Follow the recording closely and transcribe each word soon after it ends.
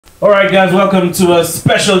Alright guys, welcome to a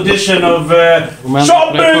special edition of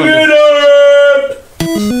Chopping It Up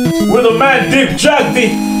with Amandeep Jagdi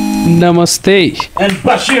Namaste. and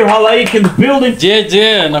Bashir Halaik in the building.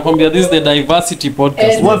 JJ, nakwambia this is the diversity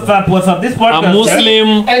podcast. What's up? This podcast. A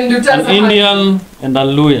Muslim, an Indian, and a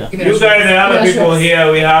Luya. You guys and other people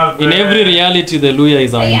here, we have... In every reality, the Luya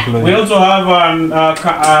is our employee. We also have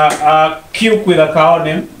a Cube with a cow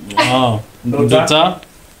name. Oh, Dota.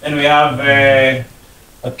 And we have a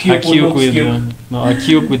Cube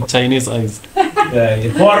with Chinese eyes.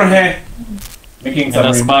 Jorge. Making some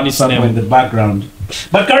a Spanish name in the background.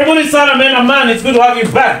 But karibuni sana man, it's good to have you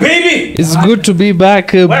back, baby. It's good to be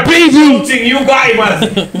back, We're baby. promoting you guys,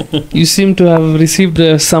 man. You seem to have received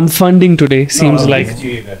some funding today. Seems like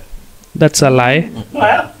that's a lie.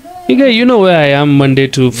 You know where I am Monday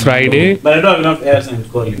to Friday. But I don't have enough airtime to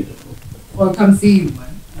call you. Well, come see you, man.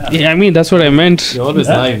 Yeah, I mean that's what I meant. You're always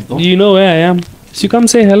lying. No? You know where I am. So you come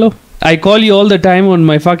say hello. I call you all the time on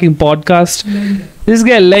my fucking podcast. This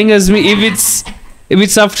guy langers me if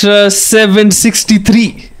it's after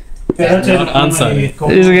 7:63. Not answering.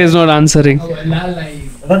 This guy is not answering. Oh, lala.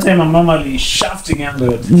 That time I'm normally shafting him.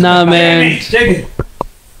 Nah, man. Check it.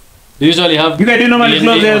 Do you usually have... You guys do normally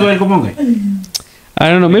close ears when Komonga? I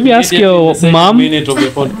don't know. Maybe ask your mom Minute of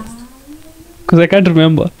your podcast. because I can't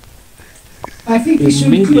remember. I think you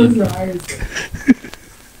should close your eyes.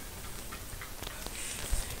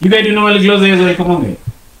 You guys do normally close ears when Komonga?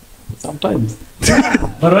 Sometimes.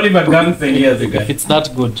 But only by gangster ears, If guys. it's that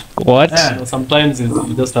good. What? Yeah. So sometimes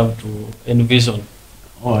you just have to envision.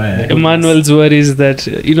 Oh, yeah. Emmanuel's worries that,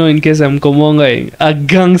 in case I'm komongaing, a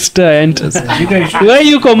gangster enters. You guys should... Where are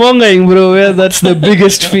you komongaing, bro? Where that's the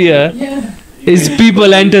biggest fear Yeah. is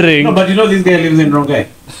people entering. No, but you know this guy lives in Rongai.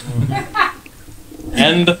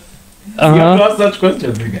 And... You have to Uh-huh. ask such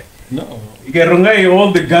questions, you guys. No. You get Rongai,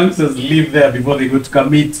 all the gangsters live there before they go to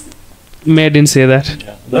commit. May I didn't say that.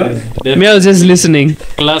 Yeah, that is May I was just listening.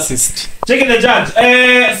 classist. Check it, the judge.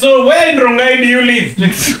 So where in Rongai do you live?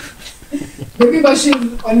 Maybe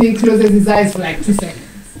Bashir only closes his eyes for like 2 seconds.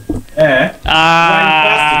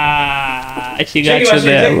 She Check got it, you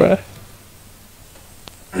there, check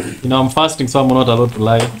bro. I'm fasting, so I'm not allowed to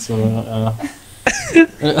lie. So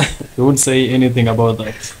you won't say anything about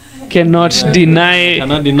that. Cannot deny,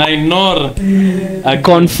 Cannot deny nor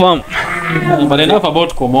confirm. But enough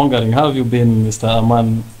about Komongering. How have you been, Mr.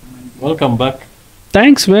 Aman? Welcome back.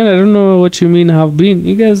 Thanks, man. I don't know what you mean have been.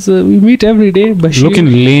 You guys, we meet every day. Bashir. Looking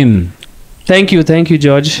lean. Thank you,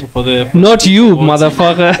 George. For the Not you,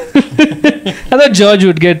 motherfucker. I thought George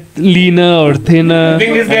would get leaner or I thinner.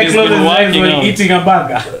 think this guy And he's closes been his eyes working when out. eating a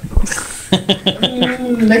burger.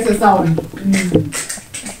 Makes a sound.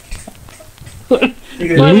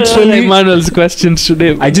 Literally, Emmanuel's questions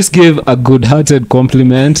today. I just gave a good-hearted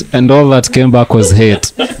compliment, and all that came back was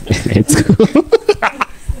hate. It's cool.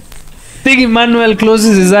 think Emmanuel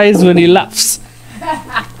closes his eyes when he laughs.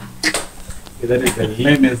 That is the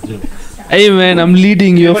lamest joke. Hey man, I'm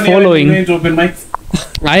leading, you're Anyone here following. going to open mics?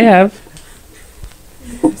 I have.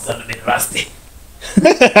 It's a bit rusty.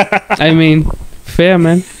 I mean, fair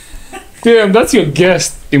man. Damn, that's your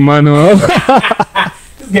guest, Emmanuel. This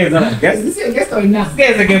guy's not a guest. Is this your guest or not?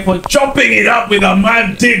 This guy's again for chopping it up with a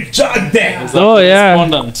man deep jug there. Oh yeah,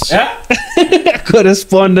 Respondent. Yeah?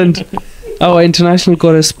 correspondent. Our international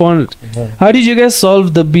correspondent. How did you guys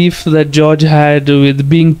solve the beef that George had with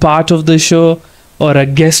being part of the show or a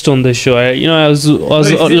guest on the show? I was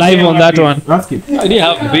live on that one. Ask him. I did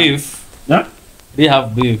have beef. Yeah? They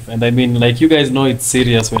have beef, and I mean, like, you guys know it's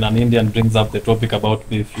serious when an Indian brings up the topic about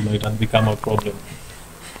beef. It has become a problem.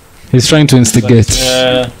 He's trying to But, instigate.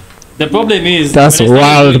 the problem is That's when I started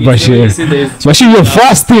wild, doing it, Bashir. you see there's Bashir, you're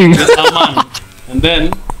fasting. a man, and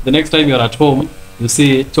then the next time you're at home, you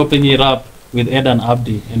see chopping it up with Ed and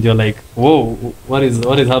Abdi, and you're like, whoa, what is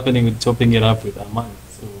happening with chopping it up with a man?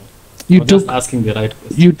 So You I'm just took asking the right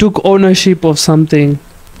question. you took ownership of something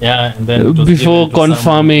Yeah, and then it was before given to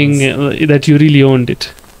confirming someone else. that you really owned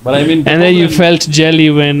it. But I mean, the And then you problem- felt jelly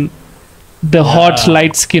when the hot Yeah.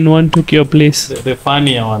 light skin one took your place. the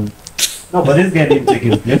funnier one. No, but this guy didn't take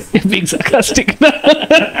his place. You're being sarcastic.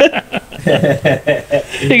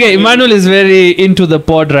 Okay, Emmanuel is very into the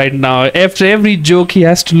pod right now. After every joke, he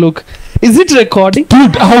has to look. Is it recording?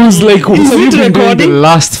 Dude, I was like, what Is have you it been doing the recording?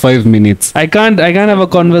 last 5 minutes? I can't have a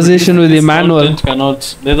conversation with This Emmanuel. content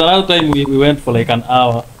cannot. There's another time we went for like an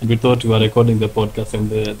hour and we thought we were recording the podcast and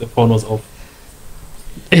the phone was off.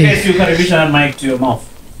 Yes, you carry vision mic to your mouth.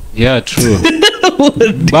 Yeah, true.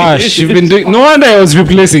 Bash, you've been doing... No wonder I was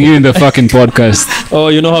replacing you in the fucking podcast. Oh,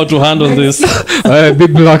 you know how to handle this.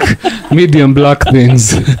 Big black, medium black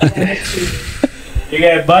things. You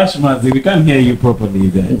get bash, Mazi. We can't hear you properly,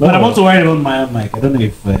 you guys. But I'm also worried about my own mic. I don't know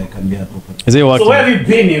if I can hear properly. Is it working? So where have you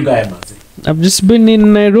been, you guys, Mazi? I've just been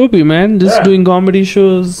in Nairobi, man. Just Yeah. doing comedy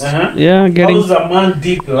shows. Uh-huh. Yeah, getting. How's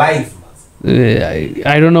Amandeep live, Mazi?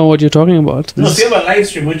 I don't know what you're talking about. No, so you have a live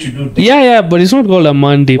stream, what you do? Yeah, but it's not called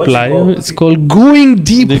Amandeep What's it Live. called? It's called Going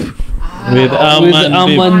Deep Deep. With with Amandeep.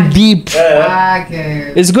 Amandeep.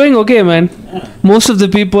 Okay. It's going okay, man. Most of the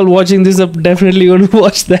people watching this are definitely going to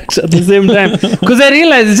watch that at the same time. Because I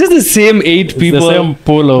realize it's just the same 8 It's people the same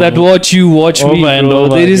pool of that watch you, watch Over me, and bro.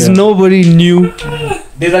 over There is again. nobody new.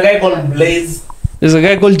 There's a guy called Blaze. There's a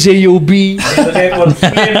guy called J.O.B. There's a guy called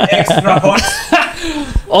Flame Extra Hot.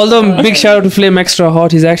 Although big shout out to Flame Extra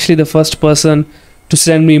Hot. He's actually the first person to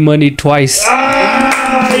send me money twice.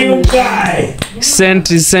 Ah, you guy. He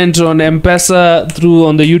sent on M-Pesa through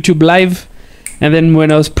on the YouTube Live. And then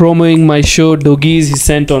when I was promoting my show Doggies, he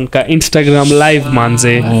sent on Instagram Live,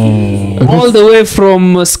 manze. All the way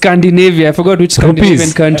from Scandinavia. I forgot which Scandinavian I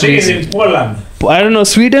think countries. it's in Poland. I don't know,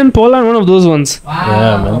 Sweden, Poland, one of those ones. Wow.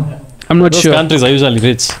 Yeah, man. I'm not Those sure. countries are usually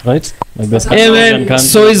rich, right? Like those Hey Scandinavian man,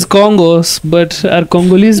 countries. so is Congos, but are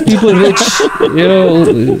Congolese people rich? Yo,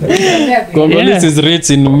 Congolese Yeah. is rich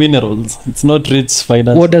in minerals. It's not rich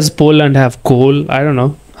financially. what does Poland have? Coal? I don't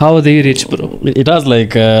know. How are they rich, bro? It has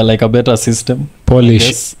like a better system. Polish.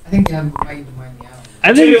 Yes. I think they have mind money. Yeah.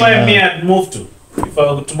 I Tell you think where me I'd move to. If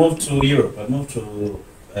I were to move to Europe, I'd move to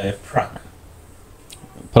Prague.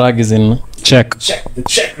 Prague is in. Check. The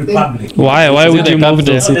Czech Republic. why Is would it you the move capital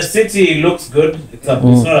there? So the city looks good. It's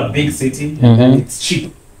not a big city, and then it's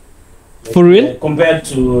cheap. Like, For real? compared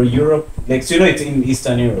to Europe, like so you know it's in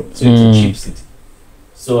Eastern Europe, so it's a cheap city.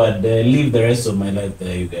 So I'd live the rest of my life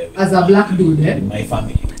there, you guys. As a black dude, eh? With my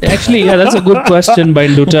family. Actually, yeah, that's a good question by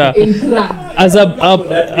Nduta. In Prague. As a,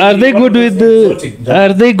 are they good with the?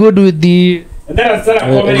 Are they good with the And then I started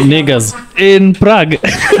comedy. Niggas. in Prague?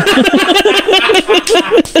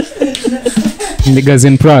 Niggas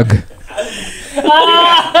in Prague. In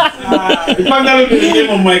fact, that will be the name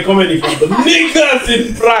of my comedy club. The Niggas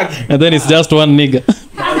in Prague. And then it's just one nigga.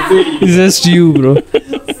 It's just you, bro.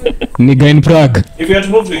 Nigga in Prague. If you had to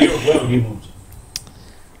move to Europe, where would you move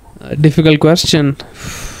to? Difficult question.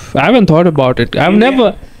 I haven't thought about it. I've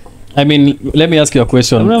never I mean, let me ask you a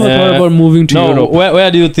question. thought about moving to no, Europe. where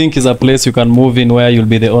do you think is a place you can move in where you'll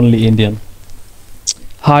be the only Indian?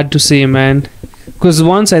 Hard to say, man. Because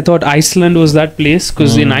once I thought Iceland was that place.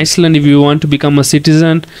 Because in Iceland, if you want to become a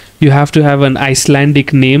citizen, you have to have an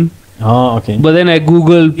Icelandic name. Oh, okay. But then I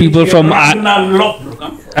googled people from I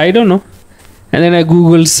don't know. And then I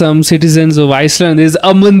googled some citizens of Iceland. There's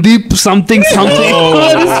Amandeep something.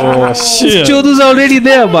 Oh, shit. Chodu's already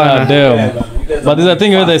there, Ah, man. damn. But there's a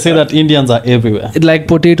thing where they say that Indians are everywhere. Like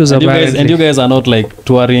potatoes, And you, apparently. guys are not like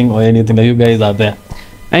touring or anything. Like you guys are there.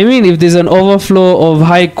 I mean, if there's an overflow of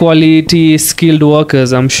high quality skilled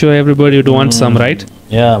workers, I'm sure everybody would want some, right?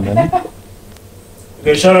 Yeah, man.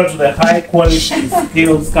 Okay, shout out to the high quality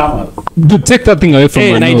skilled scammers. Dude, take that thing away from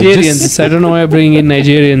Hey, my nose. Nigerians. I don't know why I'm bringing in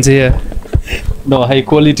Nigerians here. No, high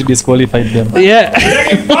quality disqualified them. Yeah.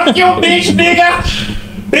 Fuck you, bitch, nigga!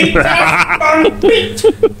 Bitch, ass,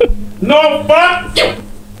 bitch! No, fuck you!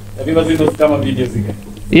 Have you ever seen those scammer videos again?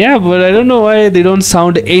 Yeah, but I don't know why they don't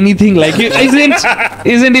sound anything like it.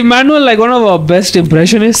 Isn't Emmanuel like one of our best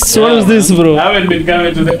impressionists? What was this, bro? I haven't been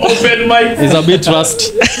coming to the open mic. He's a bit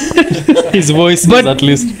rusty. His voice But- is at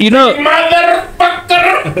least. You know,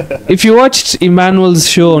 Motherfucker! if you watched Emmanuel's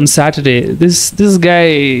show on Saturday, this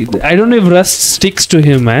guy, I don't know if rust sticks to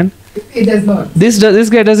him, man. It does not. This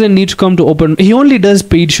guy doesn't need to come to open. He only does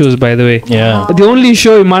paid shows, by the way. Yeah. The only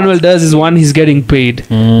show Emmanuel does is one he's getting paid.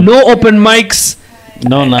 No open mics.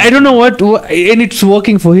 No, no. I don't know what, and it's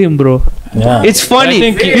working for him, bro. Yeah. It's funny. I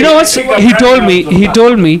think You know what? He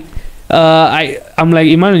told me. I'm like,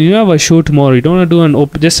 Emmanuel, you have a show tomorrow. You don't want to do an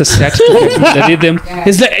just a set the rhythm.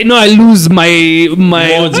 He's like, no, I lose my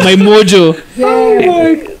mojo.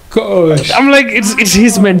 Gosh. I'm like, it's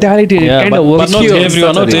his mentality. And Yeah, it kind but- of works. but not here on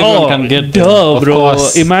everyone- not Saturday. everyone can get there. Duh, Of bro.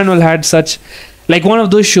 course. Emmanuel had such. Like one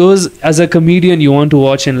of those shows as a comedian you want to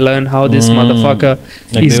watch and learn how this motherfucker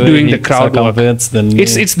Like is the way doing he the crowd work. circumvents the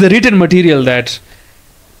It's the written material that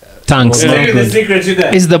Thanks. Tell you the secret, you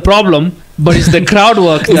guys. is the problem, but it's the crowd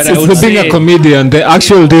work that I It's would the being say. a comedian, the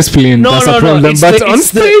actual discipline. No, that's no, a no, problem. it's But the- on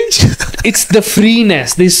it's the- stage, It's the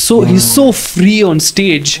freeness. He's so free on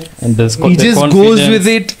stage. and there's He the just goes confidence. with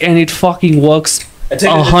it, and it fucking works I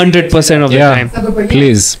tell you the 100% of the Yeah. time.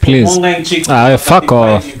 please, please. Online chicks. Fuck Find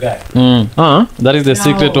off. you guys. That is the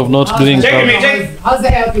secret of not doing Check crowd. me, check. How's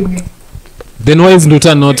that helping me? Then why is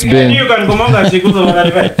Nuta not You being? can come on and check out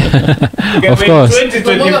Of course.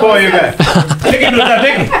 2024, you guys. Take it, Luta,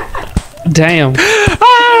 take it. Damn.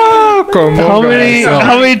 Come How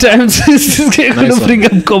many times is this guy gonna bring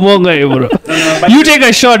up Komongai, bro? You take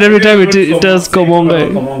a shot every time it does Komongai.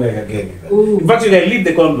 Again. In fact, you can leave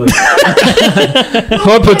the convo.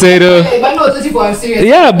 Hot potato. But no, those people are serious.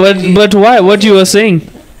 Yeah, but why? What you were saying?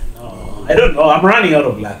 I don't know. I'm running out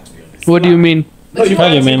of luck, to be honest. What do you mean? No, you How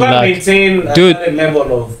do you can't mean luck? maintain a Dude. certain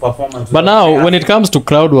level of performance. But now, when it comes to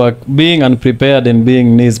crowd work, being unprepared and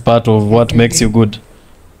being is part of what makes you good.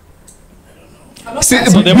 See,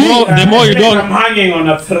 So the more you I'm don't, hanging on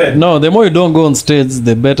a thread. no, the more you don't go on stage,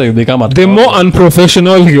 the better you become at the crowd more work.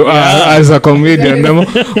 unprofessional you are as a comedian, the more.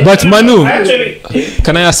 But Manu, Actually,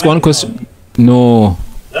 can I ask one question? No,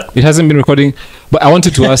 it hasn't been recording. But I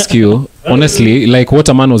wanted to ask you honestly, like what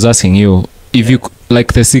a man was asking you, if you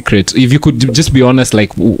like the secret, if you could just be honest,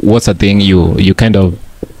 like what's a thing you kind of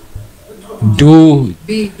do,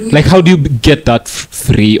 like how do you get that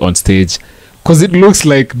free on stage? Because it looks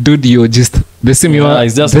like, dude, you're just the same you Yeah, are.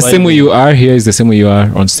 it's just The same way vibing. you are here is the same way you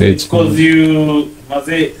are on stage. because you must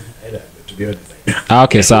say, to be honest.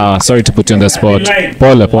 Okay, so sorry to put you on the spot.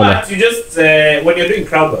 Paula. But you just, when you're doing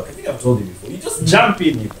crowd work, I think I've told you before, you just jump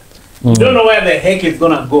in. You don't know where the heck it's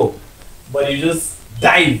gonna go, but you just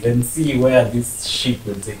dive and see where this shit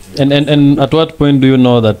will take you. And at what point do you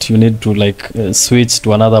know that you need to like switch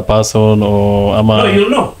to another person or am No, I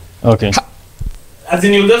you'll know. okay? As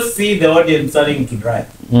in, you'll just see the audience starting to drive.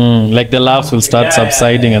 Like the laughs will start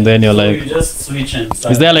subsiding, and then you're So like, you just switch and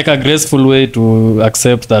start. is there like a graceful way to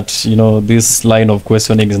accept that this line of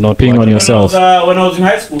questioning is not Being on working? yourself. When I was in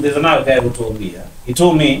high school, there's another guy who told me. He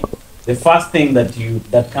told me the first thing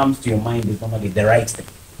that comes to your mind is normally the right thing.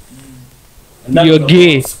 And that's You're what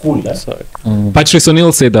gay. School. Sorry. Patrice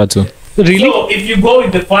O'Neill said that too. Really? So if you go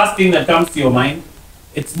with the first thing that comes to your mind,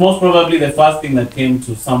 it's most probably the first thing that came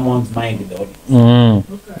to someone's mind in the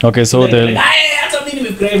audience. Okay, so Then they're like, the "Hey, that's something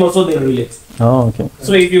with crime," also they relate. okay.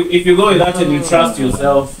 So if you go with that and you trust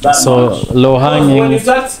yourself that So much, low when you hanging.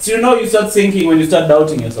 start, you start thinking when you start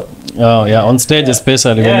doubting yourself. Oh yeah, on stage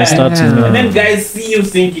especially when you start. And then guys see you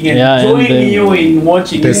thinking and Yeah, and join then- you in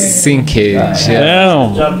watching. The it. sinkage. Yeah.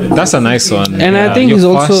 Yeah. Jumping. That's a nice one. And I think You're he's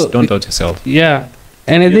fast, also- don't doubt yourself. Yeah.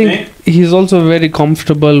 And I You think he's also very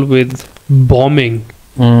comfortable with bombing.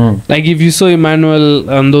 Like if you saw Emmanuel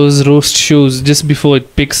on those roast shows just before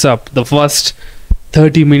it picks up, the first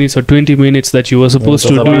 30 minutes or 20 minutes that you were supposed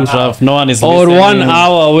to do, No one is or listening. 1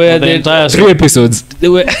 hour where The they entire 3 episodes. they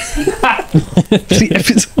were 3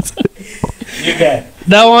 episodes. You can.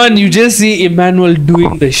 That one you just see Emmanuel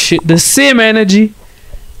doing the shit, the same energy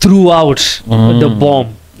throughout the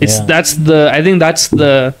bomb. Yeah. I think that's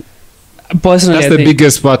the personally. That's I the think,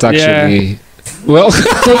 biggest part, actually. Well,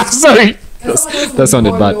 sorry. That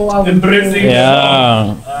sounded bad. Embracing.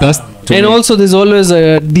 Yeah. That's And also, there's always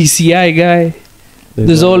a DCI guy.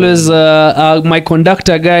 There's always my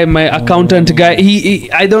conductor guy, my accountant guy. He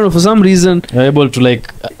I don't know, for some reason You're able to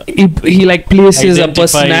like he like places a Identify-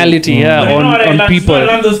 personality But you know what I on learned? people. I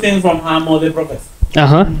learned those things from Hamo, the professor.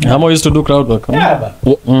 Hamo used to do crowd work. Huh? Yeah,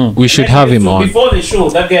 but we should have him so on. before the show,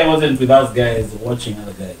 that guy wasn't with us guys watching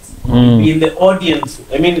other guys. He'd be in the audience.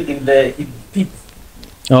 I mean, in peep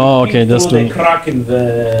Oh, okay, just through the to crack in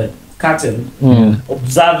the curtain,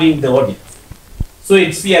 observing the audience. So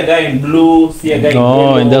you'd see a guy in blue, see a guy in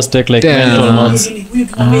yellow. and just take like Damn. mental notes.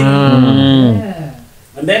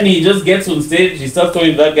 And then he just gets on stage, he starts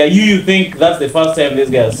talking to that guy. You think that's the first time this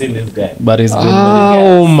guy has seen this guy. But he's been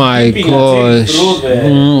Oh my Keeping attention gosh.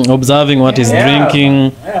 through the- observing what he's Yeah.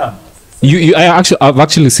 drinking. Yeah. I've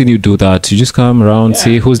actually seen you do that. You just come around,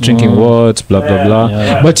 see who's drinking what, blah blah blah.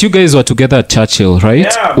 Yeah. But you guys were together at Churchill, right?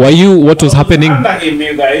 Yeah. Were you? What was happening? Under him,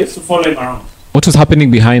 you guys, to follow him around. What was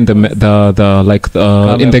happening behind the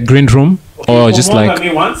in the green room, or He just came over like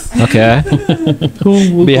me once. okay?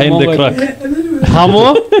 Behind the crack.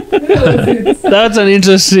 Hamo? That's an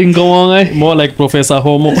interesting Komongai. More like Professor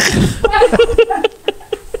Homo.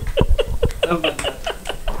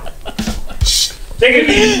 Take it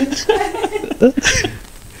easy.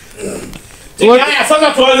 What- Yeah,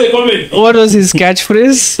 sasa tuanze comment. What was his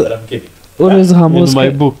catchphrase? But I'm kidding. What was Hamo's In my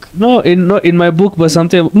book. No, not in my book, but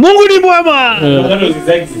something. Mungu ni mwema! That was his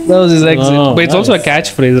exit. That was his exit. Oh, But it's also a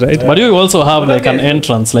catchphrase, right? But you also have like an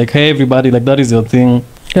entrance, like, hey everybody, like that is your thing.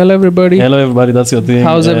 Hello, everybody. Hello everybody, that's your thing.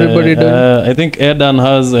 How's everybody doing? I think Edan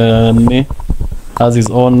has his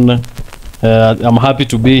own. I'm happy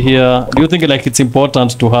to be here. Do you think like it's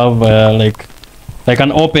important to have like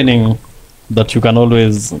an opening that you can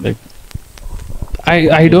always like?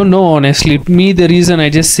 I don't know, honestly. Me, the reason I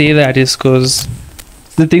just say that is because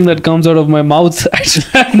the thing that comes out of my mouth, I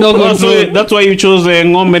have no control. That's why you chose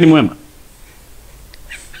Ngombe ni Mwema.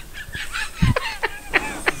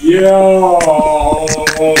 Yo.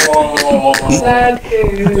 That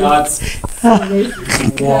is That's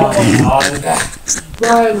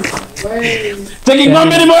Brian, wait. Taking one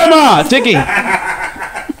minute more, ma. Taking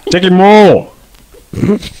more.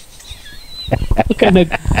 kind of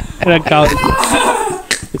count.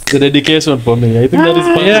 It's the dedication for me. I think that is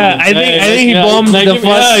part Yeah, of it. I think he Yeah, bombed like the him,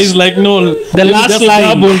 first. Yeah, he's like, no, The last just line.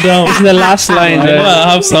 double down. It's the last line. I know right?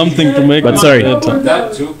 I have something to make. But it sorry. better.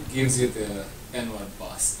 that joke gives you the N-word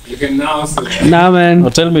pass. You can now say Nah, man. Oh,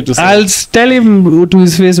 tell me to say. I'll tell him to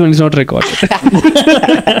his face when it's not recorded.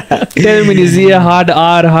 Tell him in his ear, hard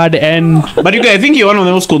R, hard N. But you guys, I think you're one of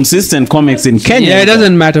the most consistent comics in Kenya. Yeah, it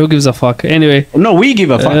doesn't matter. Who gives a fuck? Anyway. No, we give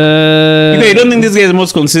a fuck. You don't think this guy is the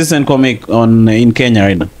most consistent comic in Kenya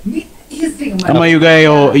right now? Here's the thing, Ama you guy,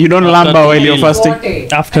 you don't lamba while you're fasting?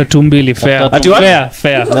 Zote. After Tumbili, fair. After what?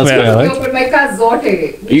 Fair. That's fair, right? No, but my car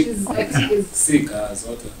Zote, which You- is, I think, is sick as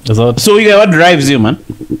water. Is that- So you guys, what drives you, man?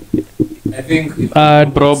 I think if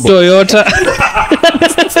Toyota.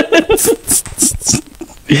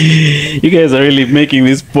 You guys are really making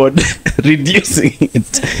this pod reducing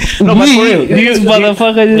it. No, but for real, These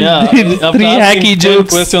motherfuckers Yeah, just did after three asking hacky 12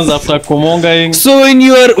 jokes. questions after Komongaing. So when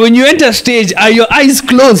you enter stage, are your eyes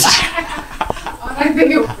closed? I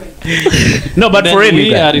think it no, but Then for real, we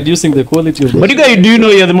you are guys. reducing the quality of But you guys, do you know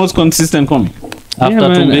you're the most consistent comic? after yeah,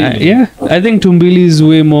 man, Tumbili. yeah, I think Tumbili is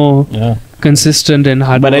way more Yeah. consistent and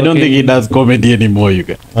hard. But I don't think he does comedy anymore, you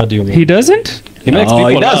guys. What do you mean? He doesn't? He makes Oh, people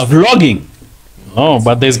he does laugh. vlogging. No,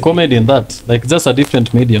 but there's comedy in that. Like just a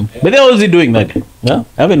different medium. But how is he doing that? Yeah.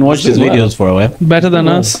 I haven't watched his He's doing videos for a while. Better than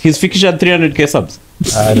us. His fiction had 300k subs.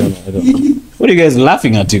 I don't know. What are you guys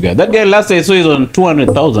laughing at, you guys? That guy last I saw is on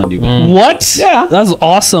 200,000, you guys. What? Yeah. That's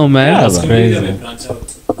awesome, man. Yeah, That's man. crazy. branch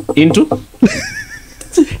out. Into?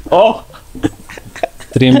 Oh,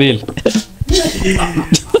 3 mil.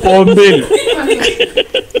 4 mil.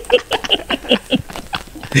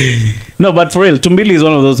 No, but for real, Tumbili is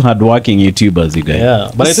one of those hardworking YouTubers, you guys.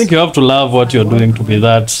 Yeah. But I think you have to love what you're doing to be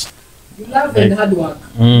that. love and hard work.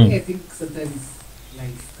 Mm. I think sometimes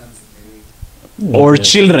life comes in the way. Or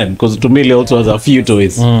children, because Tumbili also has a few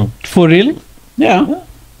toys. Mm. For real? Yeah.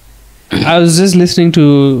 I was just listening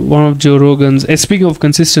to one of Joe Rogan's. Speaking of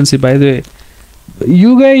consistency, by the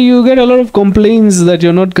way, you get a lot of complaints that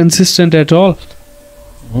you're not consistent at all.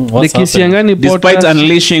 What's the happening? Kisiangani Despite podcast.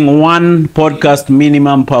 unleashing one podcast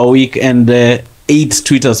minimum per week and 8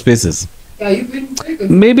 Twitter spaces. Yeah, you've been very good.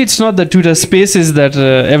 Maybe it's not the Twitter Spaces that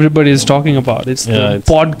everybody is talking about. It's Yeah, the it's-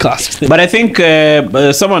 podcast thing. But I think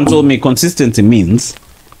someone told me consistency means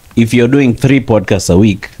if you're doing 3 podcasts a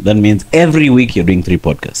week, that means every week you're doing 3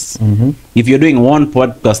 podcasts. If you're doing 1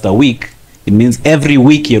 podcast a week, it means every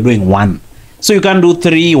week you're doing 1. So you can't do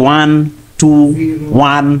 3, 1, 2,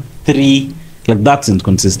 1, 3. Like that's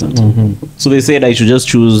inconsistent. So they said I should just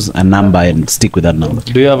choose a number and stick with that number.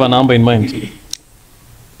 Do you have a number in mind?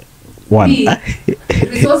 1. Me,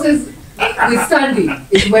 resources withstanding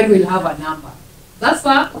is when we'll have a number. Thus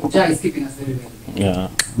far, Jai is keeping us very well. Yeah.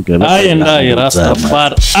 Okay, that's I and I, that's that,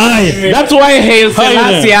 man. Rastafari. That's why Haile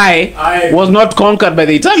Selassie I was not conquered by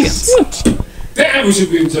the Italians. damn, we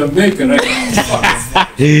should be in Jamaica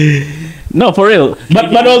right now. No, for real.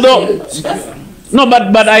 But although no,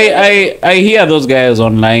 but I hear those guys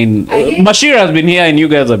online. Bashir has been here and you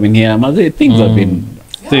guys have been here. Things have been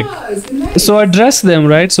thick. Yeah, it's been nice. So address them,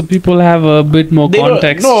 right? So people have a bit more They don't-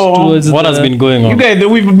 context no. towards What has been going You on? guys,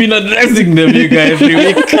 we've been addressing them, you guys, every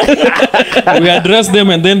week. We address them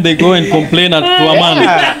and then they go and complain to a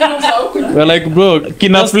man. We're like, bro,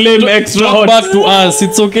 Kina just Flame talk Extra back Hot. to us.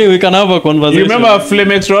 It's okay. We can have a conversation. You remember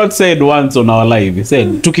Flame Extra Hot said once on our live, he said,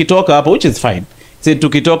 tukitoka hapa, which is fine. He said,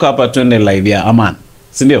 tukitoka hapa twende live ya Aman.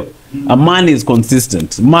 Sindio? A man is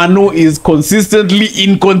consistent. Manu is consistently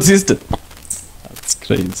inconsistent. It's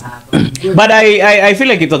crazy. But I feel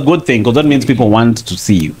like it's a good thing because that means people want to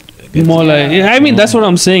see you. more like. I mean, that's what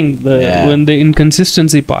I'm saying. Yeah. When the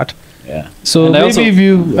inconsistency part. Yeah. So And I maybe also- if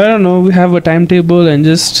you, I don't know, we have a timetable and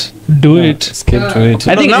just do it. Skip to it.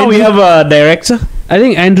 I think now we have a director. I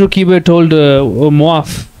think Andrew Kibe told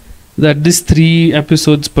Moaf that this 3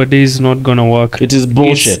 episodes per day is not gonna work. It is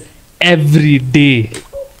bullshit. It's every day.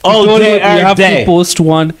 All He told day, you every have day. to post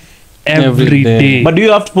one every Every day. day. But do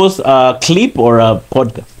you have to post a clip or a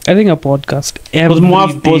podcast? I think a podcast every Because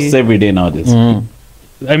Moaf posts day. every day nowadays. Mm.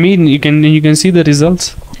 I mean, you can see the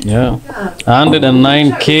results. Yeah.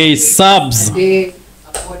 109k subs. A day,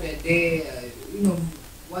 upward a day,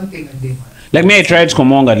 one thing a day, man. Like me, I tried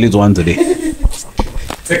Komonga at least once a day.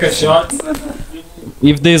 Take a shot.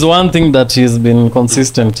 If there's one thing that he's been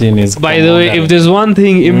consistent in is By the way, if there's one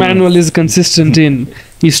thing Emmanuel is consistent in,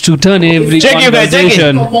 is to turn every Check you guys, check it.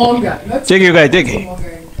 conversation. Komonga, not Check you guys, check it.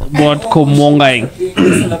 Komonga. about Komongai.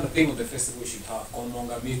 That's another thing of the festival we should have.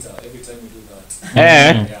 Komonga meter every time we do that.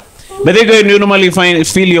 Yeah. But they go, you normally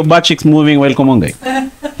feel your butt cheeks moving while Komongai.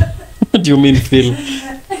 What do you mean, Phil?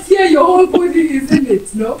 Yeah, your whole body is in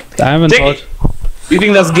it, no? I haven't Take- thought. You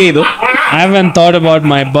think that's gay though? I haven't thought about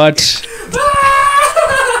my butt.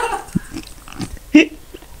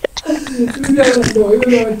 You don't know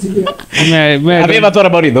what to hear. Have you ever thought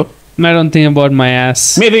about it though? I don't think about my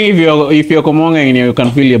ass. Me think if you're Komongai and you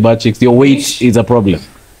can feel your butt cheeks, your weight is a problem.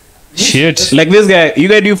 Shit. Like this guy, you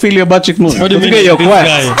guys do you feel your butt cheeks moving? What do you mean, You're this quiet.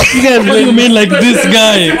 guy? What do you mean, like this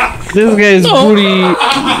guy? This guy is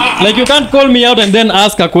pretty. Like, you can't call me out and then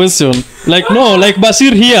ask a question. Like, no, like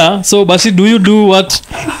Bashir here. So, Bashir, do you do what?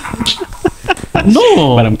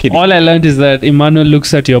 No. But I'm kidding. All I learned is that Emmanuel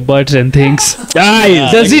looks at your butt and thinks,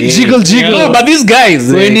 does it jiggle jiggle? No, but these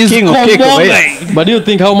guys, When he's king of cake over here. Komongai. But do you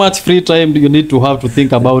think how much free time do you need to have to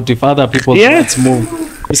think about if other people's Yeah. butts move?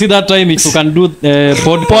 You see that time if you can do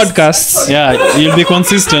Podcasts. yeah, you'll be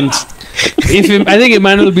consistent. I think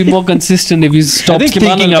Emmanuel will be more consistent if he stops think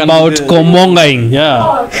thinking Emmanuel can about be- Komongaing.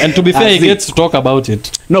 Yeah, and to be fair, he see. gets to talk about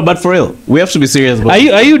it. No, but for real, we have to be serious about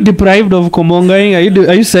Are you deprived of Komongaing?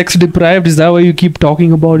 Are you sex deprived? Is that why you keep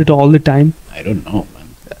talking about it all the time? I don't know, man.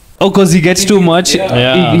 Oh, because he gets too much.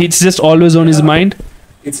 Yeah. It's just always on his mind.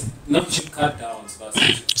 It's not you should cut down.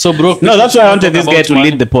 So, bro. No, that's why I wanted this guy to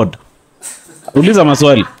lead the pod. Uliza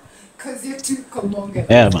maswali. Because you're too Komonga.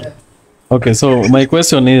 Yeah, man. Okay, so my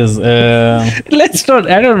question is, Let's not.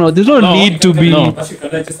 I don't know. There's no need to be. No. Actually,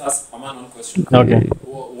 can I just ask a man one question? okay,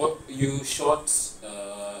 What you shot?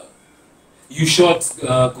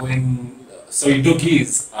 Going. So you do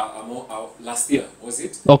geese last year, was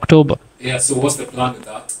it? October. Yeah. So what's the plan with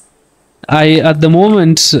that? At the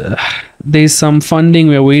moment there's some funding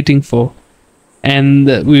we're waiting for, and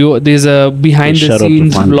there's a behind the Shout out to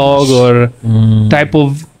scenes funders. vlog or type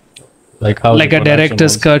of like how like the a production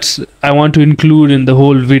director's was. cut I want to include in the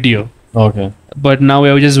whole video. Okay, But now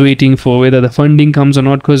we're just waiting for whether the funding comes or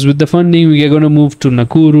not, because with the funding we are going to move to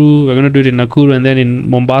Nakuru. We're going to do it in Nakuru and then in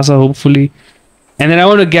Mombasa hopefully, and then I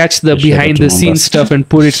want to catch the Shout out behind to the scenes Mombasa. stuff and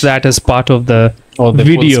put it that as part of the or the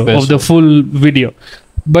full video of the special. full video.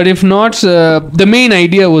 But if not, the main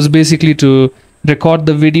idea was basically to record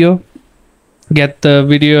the video, get the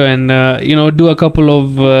video, and do a couple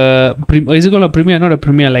of is it called a premiere? Not a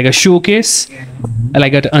premiere, like a showcase,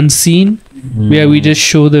 like at Unseen, where we just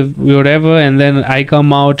show the whatever, and then I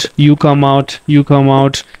come out, you come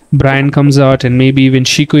out, Brian comes out, and maybe even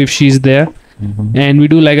Shiko if she's there, and we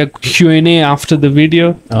do like a Q&A after the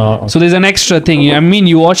video. Oh, So there's an extra thing. I mean,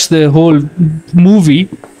 you watch the whole movie,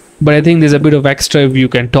 but I think there's a bit of extra if you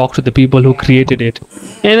can talk to the people who created it.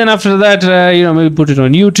 And then after that, maybe put it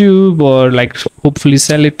on YouTube or like hopefully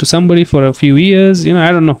sell it to somebody for a few years.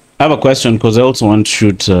 I don't know. I have a question because I also want to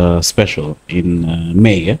shoot special in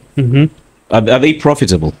May. Yeah? hmm Are they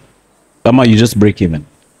profitable? Or you just break even?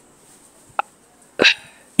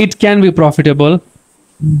 It can be profitable,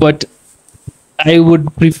 but I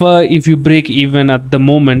would prefer if you break even at the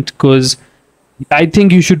moment, because I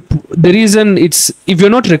think you should. The reason it's, if you're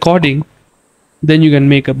not recording, then you can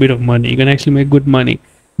make a bit of money. You can actually make good money.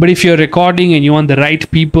 But if you're recording and you want the right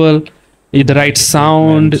people, the right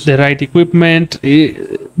sound, the right equipment,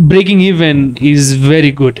 breaking even is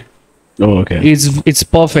very good. Oh, okay. It's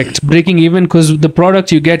perfect. Breaking even, because the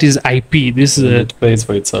product you get is IP. This is it pays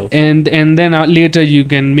for itself. and then later you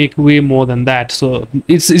can make way more than that. So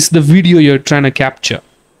it's the video you're trying to capture,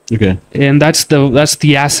 Okay. and that's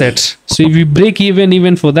the asset. So if you break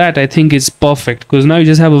even for that, I think it's perfect, because now you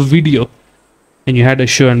just have a video and you had a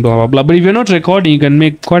show and blah blah blah. But if you're not recording, you can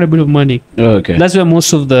make quite a bit of money. Okay. That's where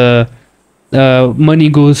most of the money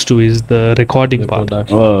goes to, is the recording The part.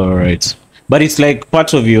 production. All right. But it's like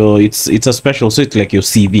part of your, it's a special, so it's like your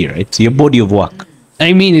CV, right? Your body of work.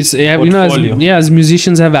 I mean, it's Portfolio. as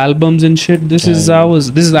musicians have albums and shit. This is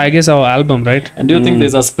I guess our album, right? And do you think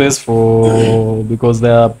there's a space for, because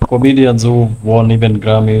there are comedians who won even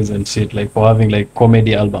Grammys and shit, like for having like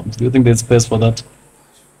comedy albums? Do you think there's space for that?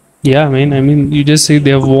 Yeah, I mean, you just say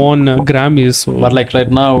they have won Grammys. So. But like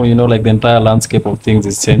right now, like the entire landscape of things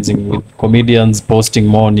is changing, with comedians posting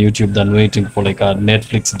more on YouTube than waiting for like a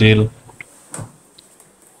Netflix deal.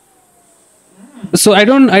 So I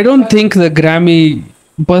don't think the Grammy,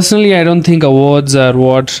 personally, I don't think awards are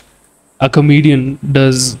what a comedian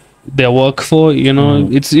does their work for.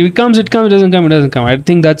 If it comes, it doesn't come. I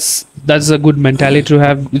think that's a good mentality to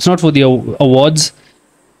have. It's not for the awards,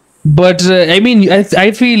 but I mean,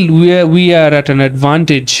 I feel we are at an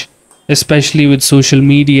advantage, especially with social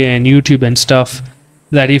media and YouTube and stuff,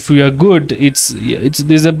 that if we are good, it's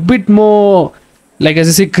there's a bit more like as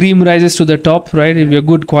I say, cream rises to the top, right? If you're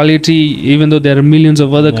good quality, even though there are millions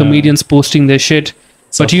of other Yeah. comedians posting their shit,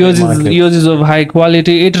 but Saturated market. yours is of high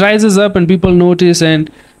quality. It rises up and people notice. And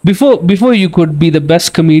before you could be the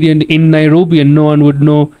best comedian in Nairobi and no one would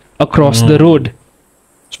know across the road.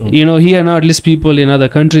 True. You know, here now at least people in other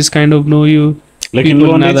countries kind of know you. Like in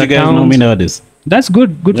People in London, other you guys know me towns. nowadays. That's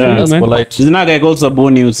good. Good Yeah, for you, That's man. polite. There's another guy called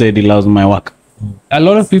Sabuni who said he loves my work. A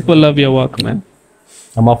lot of people love your work, man.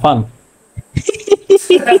 I'm a fan.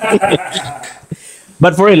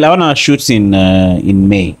 But for real, I wanna shoot in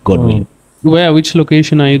May, God willing. Where? Which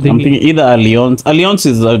location are you I'm thinking? thinking either Alliance. Alliance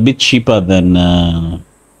is a bit cheaper than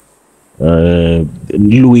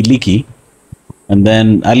Louis Leakey. And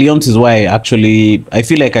then Alliance is why I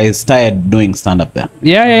feel like I started doing stand up there.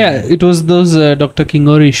 Yeah. It was those Dr.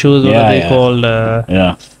 Kingori shows. What Yeah, are they yeah. called?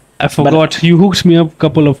 Yeah. I forgot. You hooked me up a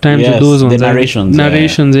couple of times Yes, with those the ones. narrations, yeah.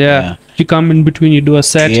 Narrations, yeah. Yeah. You come in between, you do a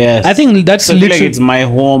set. Yes. I think that's So I feel like literally. it's my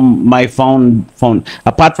home, my found.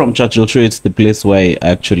 Apart from Churchill Show, it's the place where I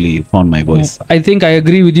actually found my voice. I think I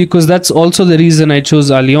agree with you because that's also the reason I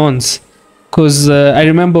chose Alliance. Because I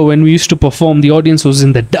remember when we used to perform, the audience was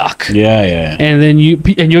in the dark. Yeah. And then you're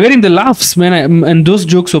getting the laughs, man. And those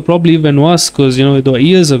jokes were probably even worse because they were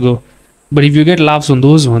years ago. But if you get laughs on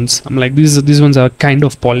those ones, I'm like, these ones are kind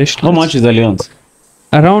of polished. How much is Alliance?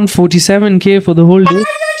 Around 47K for the whole day.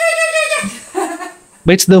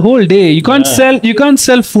 But it's the whole day. You can't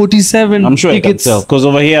sell 47 I'm sure I can tickets. sell. Because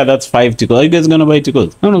over here, that's 5 tickets. Are you guys gonna buy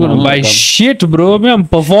tickets? I'm not gonna buy shit, bro. I'm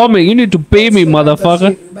performing. You need to pay me,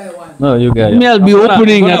 motherfucker. Buy one. No, you guys. Me, I'll be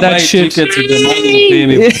opening I'm at gonna that buy shit. tickets with the money you pay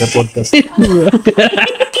me for the podcast.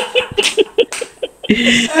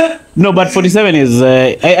 No, but 47 is.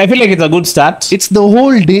 I feel like it's a good start. It's the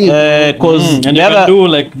whole day. Because And you can do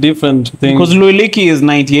like different things. because Louis Leakey is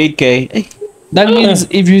 98K. That means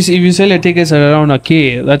if you sell your tickets at around a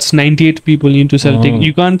K, that's 98 people you need to sell tickets.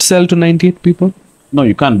 You can't sell to 98 people. No,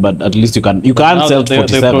 you can't. But at least you can. You can't Now sell the, to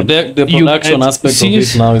 47. the You- production aspect of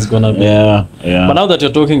serious? it now is gonna be. Yeah. But now that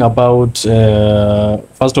you're talking about,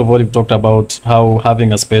 first of all, you've talked about how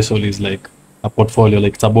having a special is like a portfolio,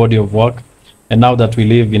 like it's a body of work. And now that we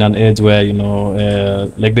live in an age where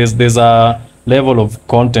like there's a level of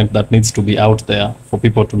content that needs to be out there for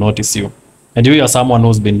people to notice you. And you are someone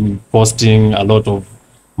who's been posting a lot of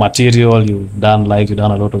material. You've done live. You've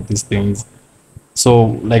done a lot of these things. So,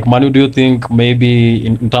 like Manu, do you think maybe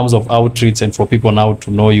in terms of outreach and for people now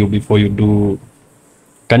to know you before you do,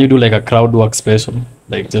 can you do like a crowd work special,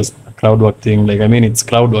 like just a crowd work thing? Like, I mean, it's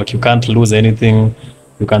crowd work. You can't lose anything.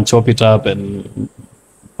 You can chop it up and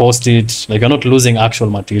post it. Like, you're not losing actual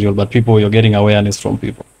material, but you're getting awareness from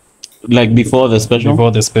people Like before the special.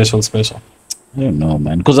 before the special. I don't know,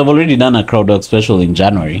 man. Because I've already done a crowd work special in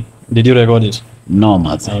January. Did you record it? No,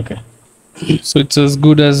 man. Okay. So it's as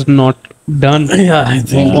good as not done Yeah, I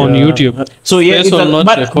think on YouTube. So yeah, it's Special, not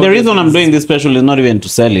but the recorded. reason I'm doing this special is not even to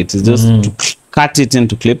sell it. It's just to cut it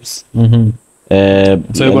into clips. Mm-hmm.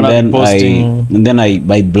 So you're gonna be posting- and then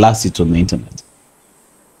I blast it on the internet.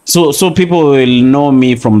 So people will know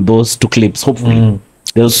me from those two clips. Hopefully,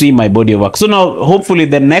 they'll see my body of work. So now, hopefully,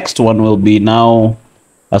 the next one will be now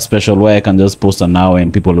a special where I can just post an hour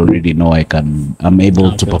and people already know I'm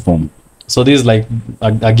able to Okay. perform. So this is like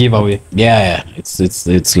a giveaway. Yeah.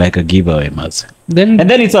 It's like a giveaway, man. Then And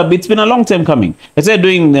then it's been a long time coming. I started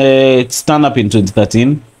doing stand up in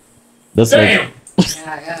 2013. That's like Yeah.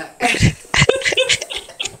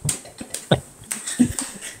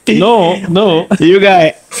 No. you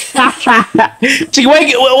guy. Chick, why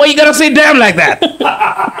you gotta say damn like that?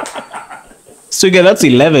 So yeah, that's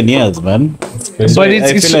 11 years, man. But I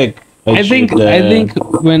feel like I think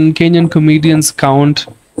when Kenyan comedians count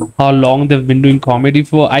how long they've been doing comedy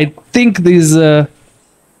for, I think there's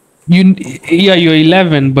you're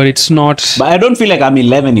 11, but it's not But I don't feel like I'm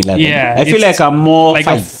 11. Yeah, I feel it's like I'm more like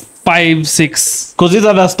 5, 6. because these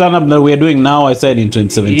other stand up that we're doing now, I said in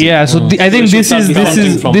 2017. Yeah, so I think So you this should is start this counting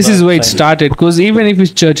is from this is that where it time. started. Because even if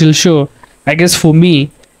it's Churchill show, I guess for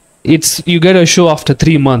me, it's you get a show after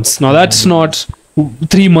 3 months. Now that's not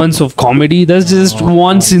 3 months of comedy. That's just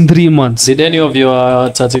once in 3 months. Did any of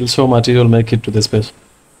your Churchill show material make it to the special?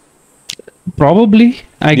 Probably.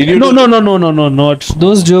 Did you No, do- not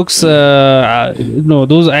those jokes. No,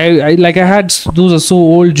 those I had. Those are so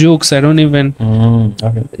old jokes. I don't even.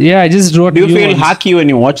 Okay. Yeah, I just wrote. Do you new feel ones. hacky when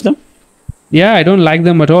you watch them? Yeah, I don't like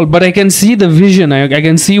them at all. But I can see the vision. I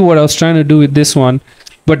can see what I was trying to do with this one.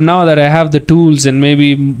 But now that I have the tools and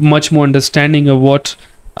maybe much more understanding of what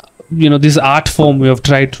this art form we have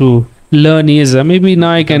tried to learn is, maybe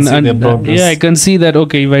now I can. see the progress. Yeah, I can see that.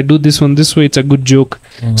 Okay, if I do this one this way, it's a good joke.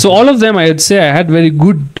 So all of them, I would say, I had very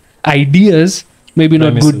good ideas. Maybe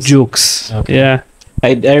not good Premises. jokes. Okay. Yeah.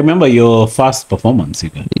 I remember your first performance. You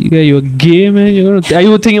guys. You're gay, man. Are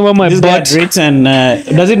you thinking about my This guy butt? drinks and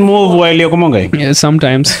does it move while you're komongai? Yeah,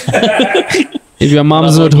 sometimes. If your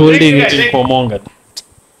mom's not holding it, Komonga.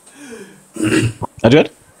 That's good.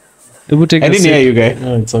 it would take I a didn't hear sip. you guys.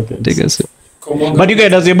 No, it's okay. Take a sip. But you guys,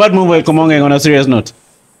 does your butt move while komongai on a serious note?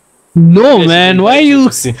 No, man. Why you?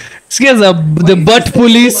 See. This guy's the butt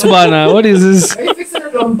police, man. What is this? Are you fixing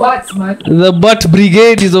it on butts, man? The butt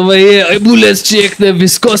brigade is over here. Abu, let's check the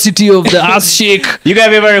viscosity of the ass shake. You guys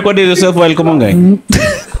ever recorded yourself while komongai?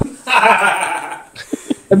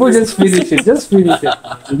 Abu, just finish it. Just finish it.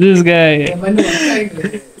 This guy. Yeah, man, no, I'm trying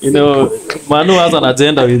to- You know, Manu has an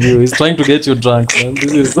agenda with you. He's trying to get you drunk, man.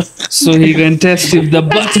 This is So he can test if the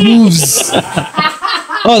butt moves.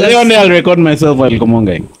 Oh, One that's, day I'll record myself while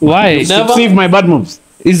komongai. why? See if my butt moves.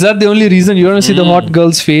 Is that the only reason you want to see the hot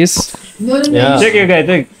girl's face? No, no, no. Yeah. Check your guy,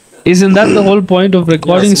 check. Isn't that the whole point of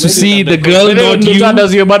recording? Yes, to maybe see that the girl, not you?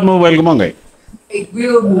 Does your butt move while komongai? It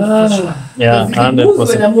will move for sure. yeah, If it moves when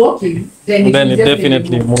 100%. I'm walking, then it, Then will it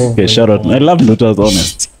definitely move. moves. Okay, shout out. I love Luta's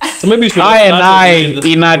honest. So maybe you should I and start with-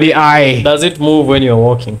 in the eye. Does it move when you're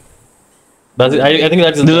walking? Does it? I think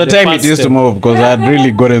that's There's a the time first it used to step. move because I had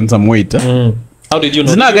really gotten some weight. Mm. How did you know?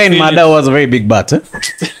 There's not a guy in Mada who has a very big butt.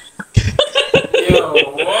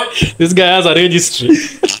 This guy has a registry.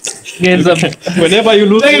 Yes, Whenever you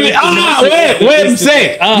lose, Wait,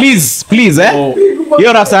 say, please, eh? Oh,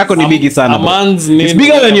 Your rasa yako ni bigi sana. a bro. man's It's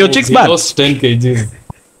bigger than your chick's he butt. lost 10 kgs.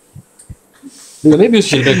 Maybe you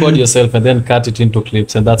should record yourself and then cut it into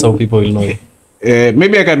clips, and that's how people will know you.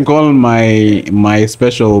 Maybe I can call my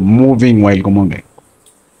special moving while komongai.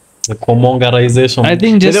 The Komongarization. I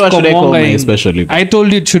think just What should I call my Komonga. special? I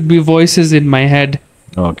told you it should be voices in my head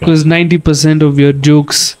Okay. because 90% of your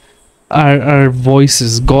jokes are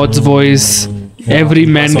voices. God's voice. Every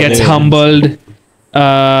man That's gets okay. humbled.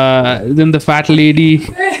 Then the fat lady.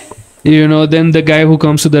 You know, then the guy who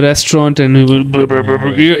comes to the restaurant and he will. But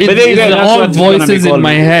then you guys, that's all what it's gonna be voices in called.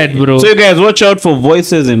 my head, bro. So you guys watch out for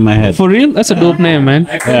voices in my head. For real? That's a dope name, man.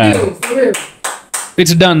 Yeah. For real.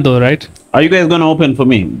 It's done though, right? Are you guys gonna open for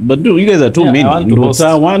me? But dude, you guys are too Yeah, I many. want to host.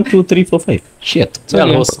 Luta, 1, 2, 3, 4, 5. Shit. Yeah,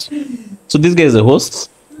 okay. host. So this guy is a host.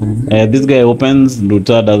 This guy opens.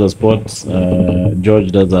 Luta does a sport.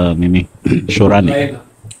 George does a nini shorani.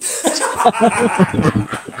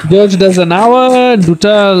 George does an hour,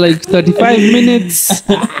 Duta like 35 minutes.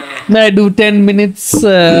 I do 10 minutes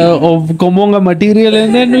of Komonga material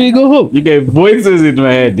and then we go home. You guys voices in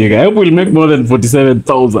my head. You guys, I hope we'll make more than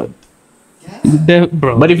 47,000.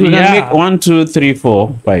 Bro. But if we Yeah. can make 1, 2, 3,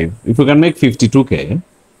 4, 5. If we can make 52K, I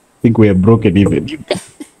think we are broken even.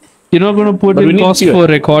 You're not going to put But we in need cost to- for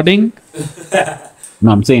recording.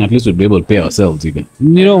 No, I'm saying at least we'll be able to pay ourselves even.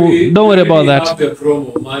 You know, don't worry about Have that. the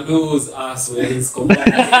promo. Manu's ass where he's coming.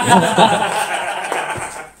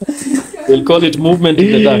 We'll call it movement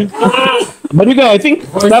in the dark. But you guys, I think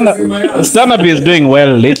stand-up is doing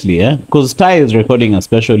well lately, yeah? Because Ty is recording a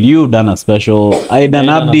special. You've done a special. Aidan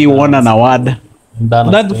Abdi won an award.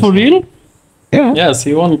 Dana That for real? Yeah. Yes,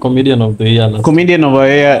 he won Comedian of the Year last. Comedian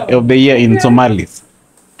of the year in Somalis.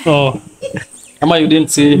 Oh, Ama, you didn't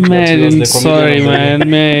see. that he was man, the comedian sorry, of the year. man.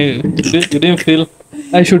 Man, You didn't feel.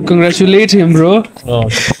 I should congratulate him, bro. Oh,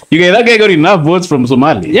 You guys, that guy got enough votes from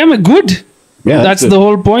Somali. Yeah, man, good. Yeah, That's the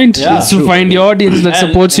whole point. Yeah, is to true. find your audience that And-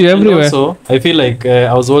 supports you and everywhere. Also, I feel like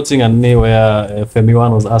I was watching a Nne where Femi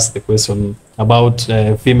One was asked the question about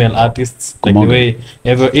female artists, like Come the on. way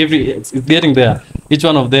it's getting there. Each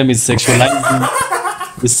one of them is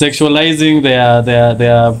sexualizing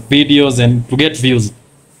their videos and to get views.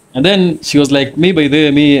 And then she was like, me by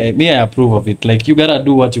the way, me I approve of it. Like you gotta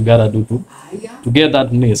do what you gotta do to get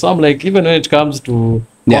that Nne. So I'm like, even when it comes to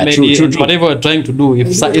Yeah, comedy, true. whatever we're trying to do, if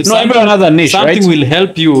No, something, everyone has a niche, something right? will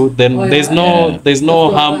help you, then Oh, there's yeah. no there's no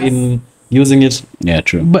Of harm course. in using it. Yeah,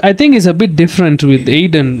 true. But I think it's a bit different with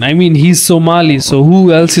Aiden. I mean, he's Somali, so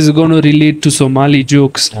who else is going to relate to Somali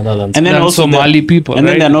jokes Other than And then than also Somali people, And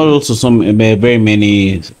right? then there are also some very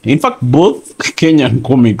many. In fact, both Kenyan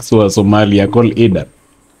comics who are Somali are called Ida.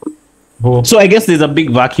 who- So I guess there's a big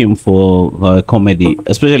vacuum for comedy,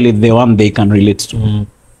 especially the one they can relate to.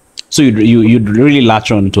 So you'd really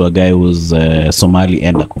latch on to a guy who's Somali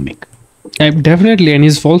and a comic. Definitely, and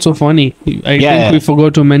he's also funny. I Yeah. think we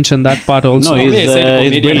forgot to mention that part also. No, he's- I said it's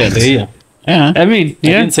comedian brilliant. of the year. Yeah. I mean, I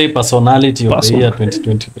yeah. didn't say personality of the year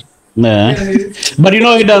 2023. Yeah. But you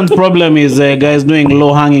know, Idan's problem is guys doing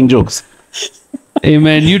low hanging jokes. Hey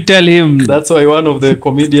man, you tell him. That's why one of the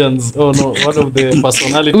comedians, one of the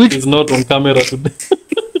personalities Which- is not on camera today.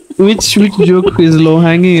 Which joke is low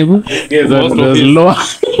hanging? Most of There's it. low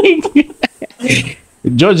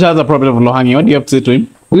George has a problem with low hanging. What do you have to say to him?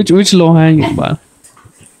 Which low hanging, man?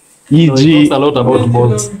 He E.g. talks a lot about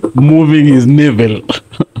balls. moving his navel.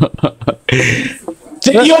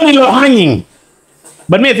 You're little hanging.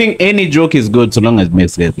 But me, I think any joke is good so long as it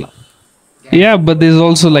makes guys laugh. Yeah, but there's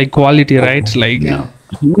also like quality, right? Like,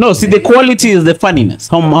 No, see, the quality is the funniness.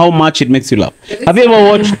 How much it makes you laugh. Have you ever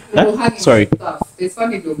watched? Low-hanging Sorry. stuff. It's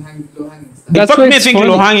funny low-hanging stuff. In That's fact, why me, I it's think funny.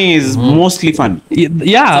 low hanging is mostly fun.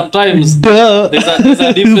 Yeah. Sometimes Duh. there's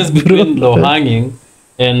a difference between low hanging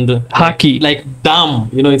and Haki. like dumb.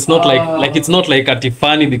 You know, it's not like it's not like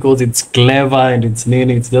funny because it's clever and it's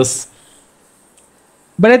nini. It's just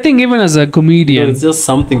But I think even as a comedian, it's just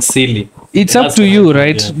something silly. it's That's up to what I you, think,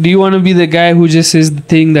 right? yeah. Do you want to be the guy who just says the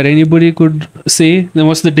thing that anybody could say? Then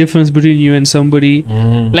what's the difference between you and somebody?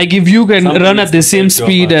 Like if you can Somebody run needs at the to same set you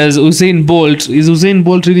speed apart. as Usain Bolt, is Usain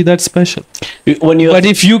Bolt really that special? When you But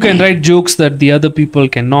if you can write jokes that the other people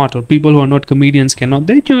cannot, or people who are not comedians cannot,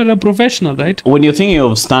 then you're a professional, right? when you're thinking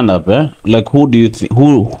of stand up, like who do you think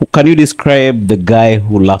who can you describe the guy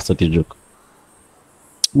who laughs at your joke?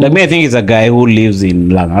 Like me, I think it's a guy who lives in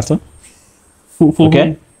Langata.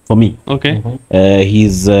 Okay, for me, Okay.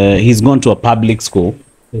 he's gone to a public school.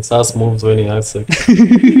 His ass moves when he has sex.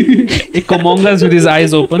 Komongas with his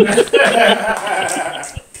eyes open.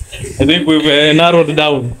 I think we've narrowed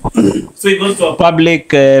down. So he goes to a public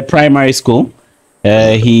primary school.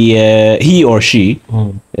 He or she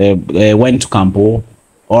went to Campo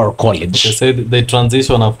or They college. said they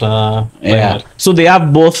transition after Yeah. primary. So they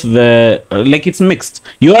have both the like it's mixed.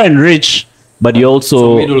 You are rich, but you also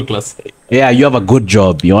So middle class, you have a good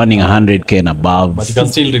job. You're earning 100K and above. but you can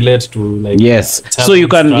still relate to like Yes. So you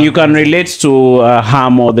can relate to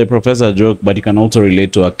Ham or the professor joke, but you can also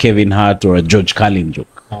relate to a Kevin Hart or a George Carlin joke.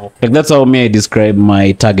 Okay. Like that's how me I describe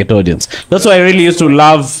my target audience. That's why I really used to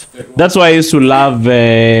love. That's why I used to love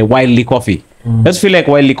Wildly Coffee. I just feel like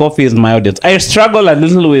Wildly Coffee is my audience. I struggle a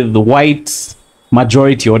little with white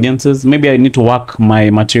majority audiences. Maybe I need to work my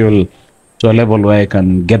material to a level where I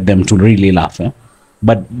can get them to really laugh.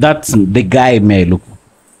 But that's the guy may look.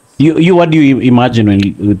 You what do you imagine when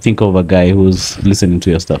you think of a guy who's listening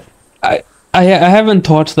to your stuff? I haven't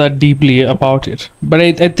thought that deeply about it, but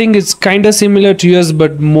I think it's kind of similar to yours,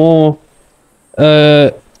 but more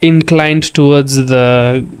inclined towards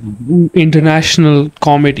the international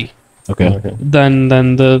comedy Okay. than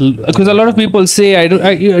the, because a lot of people say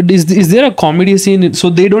is there a comedy scene, so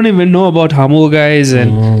they don't even know about Hamo guys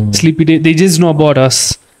and Sleepy Day, they just know about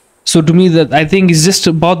us. So to me that I think it's just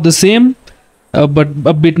about the same, but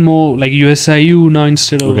a bit more like USIU now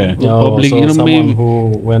instead of Okay. the public, so you know, someone maybe. who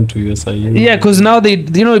went to USIU. Yeah, because now they,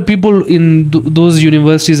 you know, people in those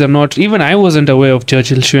universities are not. Even I wasn't aware of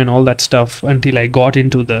Churchill Show and all that stuff until I got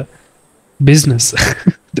into the business.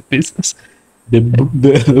 The business. The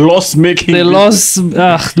loss making. The loss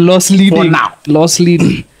leading. now. Loss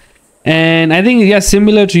leading. And I think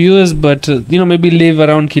similar to yours, but you know, maybe live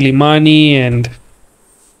around Kilimani and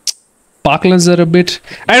Parklands are a bit.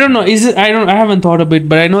 I don't know. Is it? I haven't thought of it,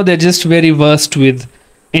 but I know they're just very versed with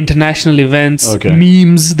international events, Okay.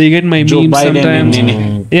 memes. They get my Joe memes Biden and sometimes.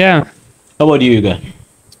 Nini. Yeah. How about you, guy?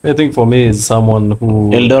 I think for me is someone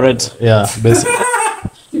who Eldoret. yeah, basically.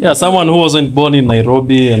 Yeah, someone who wasn't born in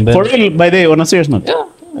Nairobi and then For real, by the way, on a serious note. yeah,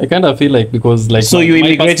 I kind of feel like because like So you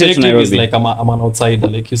immigrated to perspective is Nairobi? like I'm an outsider.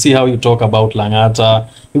 Like you see how you talk about Langata.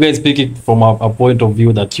 You guys speak it from a point of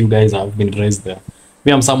view that you guys have been raised there.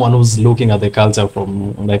 Me, I'm someone who's looking at the culture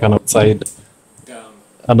from like an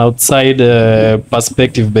outside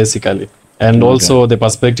perspective basically, and also the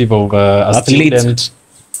perspective of a Athlete. student.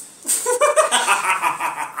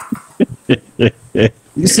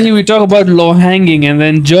 You see, we talk about low hanging, and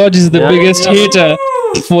then George is the biggest hater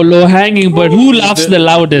for low hanging, but who laughs the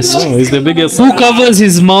loudest? No, he's the biggest. Who covers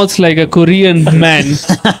his mouth like a Korean man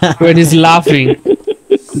when he's laughing?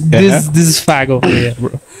 This is fag over here,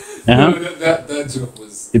 bro. Uh-huh. That joke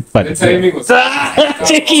was. It's funny. The timing was.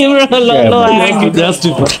 Cheeky, bro. Low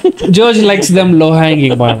hanging. George likes them low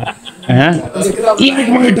hanging, man.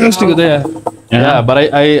 Uh-huh. There. Yeah,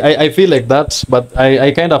 but I feel like that, but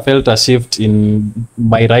I kind of felt a shift in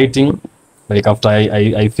my writing, like after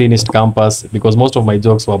I finished campus, because most of my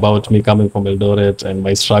jokes were about me coming from Eldoret and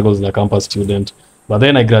my struggles as a campus student. But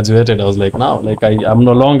then I graduated, I was like, now, like I'm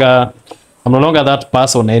no longer that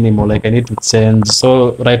person anymore. Like I need to change.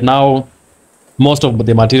 So right now, most of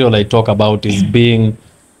the material I talk about is being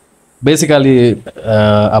basically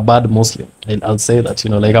a bad Muslim. I'll say that, you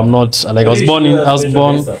know, like I'm not like I was born.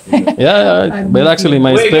 Yeah, but actually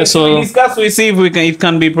my special. We discuss. We see if it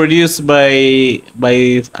can be produced by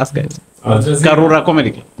us guys. Karura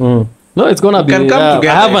Comedy. No, it's gonna be. can come I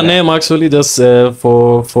together have a in name actually, just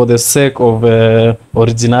for the sake of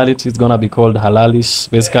originality. It's gonna be called Halalish.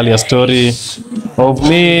 Basically, a story of me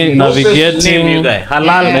Name you navigating guy.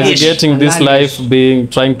 Halal. navigating this life,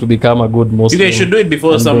 trying to become a good You Muslim. guys should do it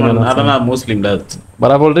before And someone bring another another Muslim does.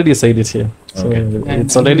 But I've already said it here, so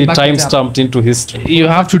it's already Back it time up. stamped into history. You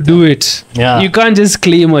have to do it. Yeah. You can't just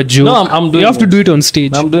claim a joke. No, I'm doing You have to it. do it on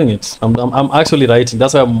stage. I'm doing it. I'm actually writing.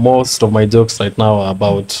 That's why most of my jokes right now are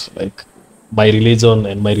about like my religion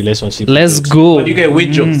and my relationship. Let's with go. But you get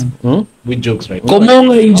with jokes. Hmm? With jokes right now. Come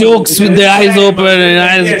on, in jokes with the eyes open and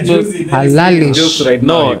eyes closed. Halalish. Jokes right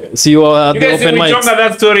No, now. see you are at You the guys see open we talked mics. about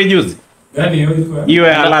that story, Juicy? You were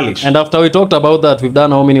halalish. And after we talked about that, we've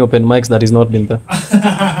done how many open mics that is not been there?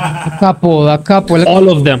 A couple. All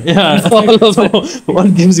of them. Yeah, all of them.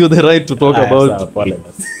 What gives you the right to talk about?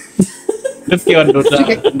 Let's get on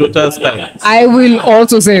Dota style. I will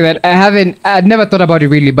also say that I'd never thought about it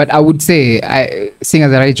really, but I would say I sing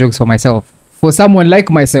as I write jokes for myself. For someone like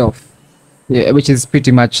myself, yeah, which is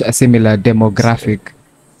pretty much a similar demographic.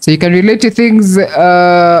 So you can relate to things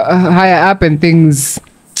higher up and things,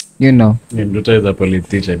 you know. Dota is a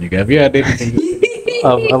politician. Have you heard anything?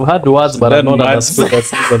 I've had words, but I've Done not words. understood that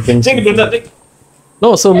some of the things. Check Dota. Check.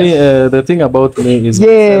 No, so me, the thing about me is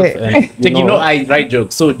Yeah. myself and, Check, you know, I write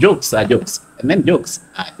jokes. So jokes are jokes. And then jokes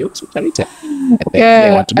are jokes which are written. And then they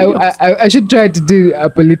Yeah, want to be jokes. I should try to do a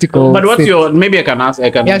political. But what's fit. your, maybe I can ask, I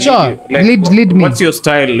can. Yeah, sure. Like, Lead me. What's your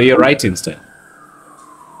style, your writing style?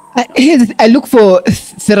 I look for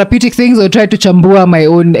therapeutic things or try to chambua my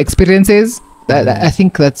own experiences. I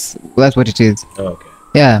think that's what it is. Oh, okay.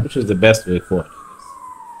 Yeah. Which is the best way forward?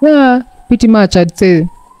 Yeah, pretty much I'd say.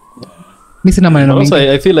 Missing a man. also,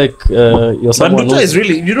 I feel like you're But someone Dota who's is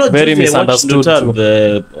really, you know, very Juicy, I watched misunderstood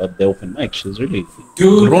Dota too. at the open mic. She's really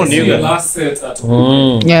Dude, grown, I you see guys. last set at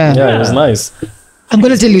Yeah. Yeah, it was nice. I'm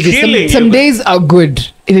gonna tell you Killing this. Some you. days are good.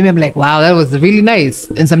 Even I'm like, wow, that was really nice.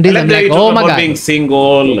 And some days I I'm like that like, you talk oh my about god. being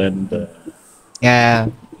single and Yeah,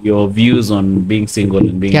 your views on being single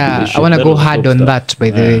and being in a yeah. I relationship. wanna That go was hard dope on stuff. that, by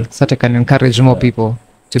the way, so that I can encourage more people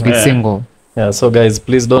to be Yeah. single. Yeah, so guys,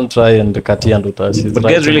 please don't try and Katia and Uta. She's But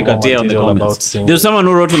guys really writing more Katia on the material about comments. singing. There's someone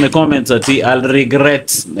who wrote in the comments that I'll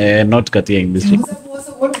regret not Katiaing this week.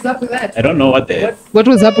 What is up with that? I don't know what the. What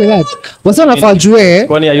was up with that? What's on of Ajue?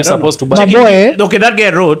 Kwani are you supposed to buy? My boy. Okay, that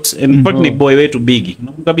guy wrote, and put me boy way to Biggie.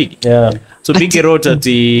 Unakumbuka Biggie? Yeah. So Biggie wrote that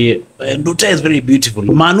Nduta is very beautiful.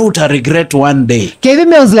 Manuta regret one day.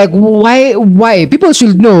 Kevin I was like, why? People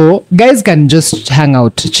should know guys can just hang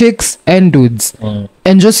out, chicks and dudes,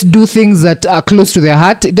 and just do things that are close to their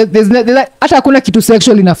heart. There's hata hakuna kitu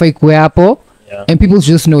sexual inafaa ikuwe hapo. Yeah. And people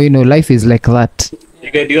just know, life is like that. You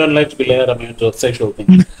don't like to be layered about sexual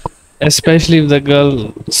thing. Especially if the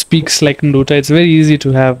girl speaks like Nduta, it's very easy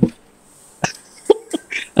to have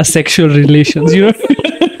a sexual relations, you know?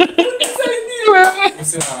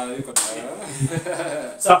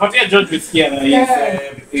 So Apatia George is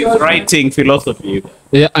writing philosophy.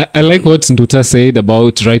 Yeah, I like what Nduta said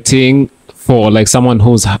about writing for like someone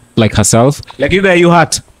who's like herself. Like you guys, you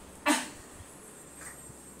hurt.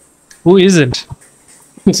 Who isn't?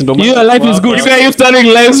 Your life is good. You guys, you starting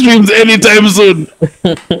live streams anytime soon.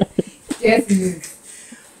 Yes, it is.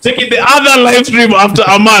 Check it the other live stream after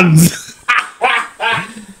a month.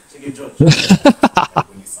 Check it, George. Another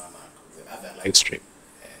live stream.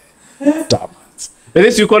 After a month. At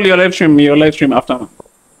least you call your live stream after a month.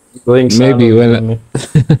 Going Maybe shallow. when-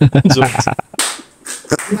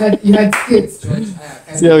 You had skits, George.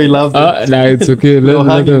 See how he laughed. No, it's okay. You're Let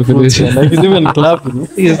hugging them fruits, finish. man. Like he's even clapping.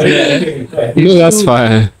 No, that's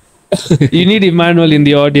fine. You need Emmanuel in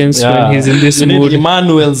the audience when he's in this You need mood.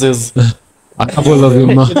 Emmanuel's. A couple of them.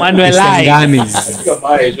 Emmanuel Kisangani.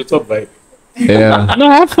 What's up, bye? Yeah. No,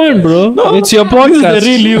 have fun, bro. It's your podcast. The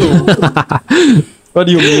real you. What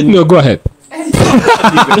do you mean? No, go ahead. I'm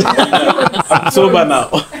sober now.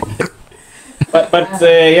 but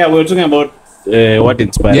yeah, we were talking about what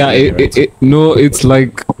inspired Yeah, you, right? no, it's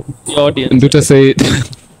like The audience. Nduta said,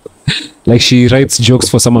 like she writes jokes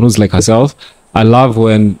for someone who's like herself. I love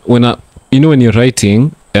when when you're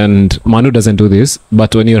writing, and Manu doesn't do this,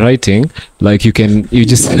 but when you're writing, like you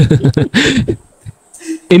just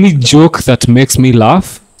any joke that makes me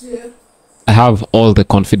laugh, I have all the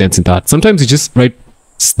confidence in that. Sometimes you just write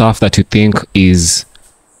stuff that you think is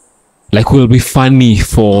like will be funny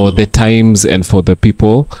for the times and for the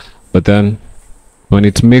people, but then when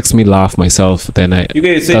it makes me laugh myself, then You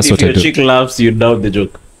guys said that's if what I your do. chick laughs, you doubt the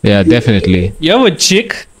joke. Yeah, definitely. You have a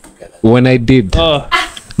chick? When I did, Oh,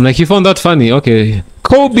 I'm like, you found that funny? Okay,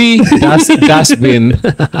 Kobe, that's been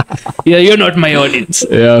yeah, you're not my audience.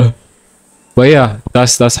 yeah. But yeah,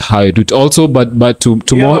 that's how I do it. Also, but to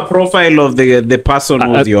Do you have more, a profile of the person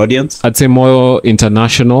who's the audience? I'd say more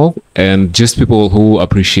international and just people who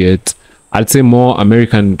appreciate. I'd say more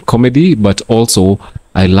American comedy, but also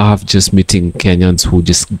I love just meeting Kenyans who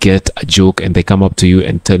just get a joke and they come up to you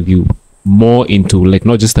and tell you more into like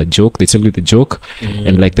not just a joke, they tell you the joke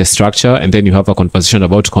and like the structure, and then you have a conversation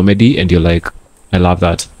about comedy and you're like, I love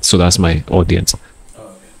that. So that's my audience.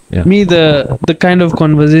 Me, the kind of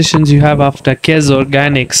conversations you have after Kes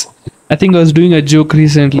Organics. I think I was doing a joke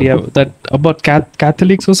recently about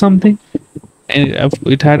Catholics or something, and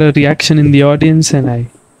it had a reaction in the audience, and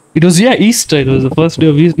it was Easter. It was the first day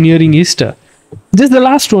of nearing Easter. Just the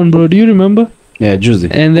last one, bro. Do you remember? Yeah, juicy.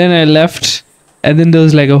 And then I left, and then there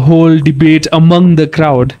was like a whole debate among the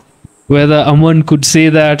crowd whether Aman could say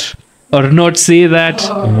that or not say that.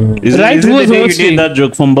 Is Right, it who the was day you hosting? did that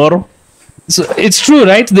joke from Boro? So it's true,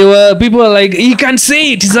 right? There were people were like, he can't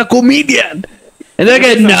say it, he's a comedian. And they're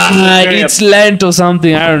like, nah, it's Lent or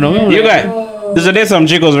something. I don't know. You guys, there's a day some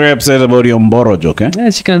chick was very upset about your Mboro joke, eh? Yeah,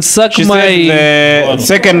 she can suck She my. said the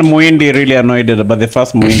second Muindi really annoyed her, but the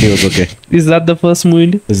first Muindi was okay. Is that the first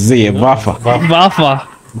movie? Zee, Vafa. Wafa.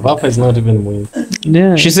 Vafa is not even moving.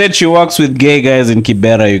 Yeah. She said she works with gay guys in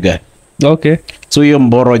Kibera, you guys. Okay. So hiyo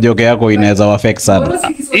Mboro joke yako inaweza affect sana.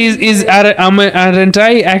 Aren't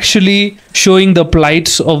I actually showing the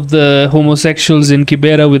plight of the homosexuals in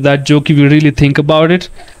Kibera with that joke? If you really think about it,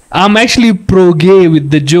 I'm actually pro-gay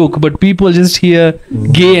with the joke, but people just hear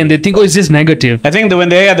gay and they think, oh, it's just negative. I think that when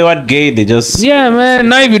they hear the word gay, they just... Yeah, man.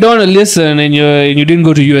 Now if you don't listen and you didn't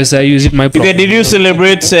go to USI, is it my problem? Okay, did you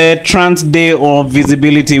celebrate Trans Day of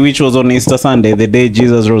Visibility, which was on Easter Sunday, the day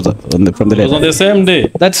Jesus rose up from the It was on dead? the same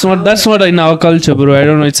day. That's not in our culture, bro. I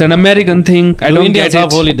don't know. It's an American thing. I don't Indians get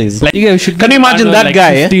have it. holidays. Like, you guys should Can you imagine another, that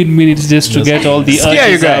guy, 15 minutes just to get all the Scare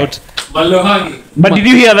you urges guy. out. But did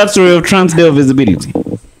you hear that story of Trans Day of Visibility?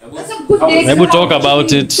 That's a good day. Maybe talk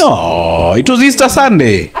about it. No, it was Easter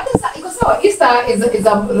Sunday. Because Easter is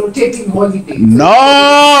a rotating holiday. No,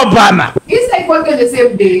 Bana. It's like working the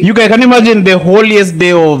same day. You guys can imagine the holiest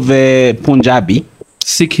day of Punjabi,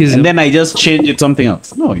 Sikhism. and then I just change it something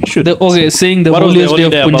else. No, you should. Saying the What was the holiest day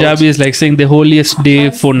of holiday about? Punjabi is like saying the holiest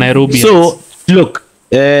day for Nairobi. So look,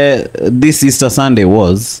 this Easter Sunday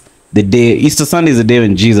was the day. Easter Sunday is the day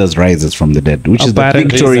when Jesus rises from the dead, which is the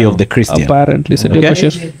Apparently victory so. of the Christian. apparently, so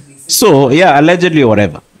Okay. So yeah, allegedly or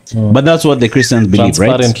whatever, but that's what the Christians believe,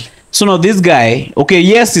 right? Transparently. So now this guy, okay,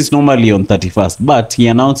 yes, it's normally on 31st, but he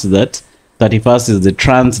announced that 31st is the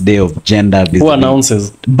Trans Day of Gender Who Visibility.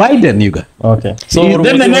 announces? Biden, you guys. Okay. So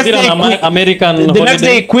Then the next day, American the holiday. next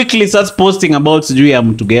day he quickly starts posting about sijui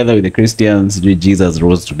I'm together with the Christians, sijui Jesus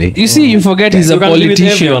rose today. You see, you forget he's a You can live with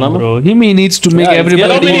politician, everyone, bro. He needs to make Yeah,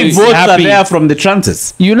 everybody How many He's votes happy. are there from the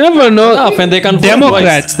transes? You never know. Enough, and they can vote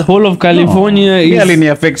Democrats, the whole of California Really is. ni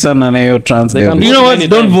affect sana na hiyo trans They day. can You know what? Anytime.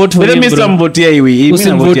 Don't vote for But then him, Mr. bro. Mvotia hiwi.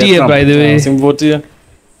 Usimvotie, by the way. Simvotia.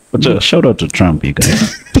 Shout out to Trump, you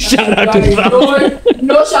guys. Shout out to Trump.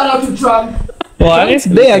 No shout out to Trump. Why?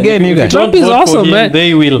 Day again, you guys. Trump is Vote for awesome, him, man.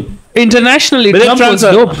 They will. Internationally, But then Trump was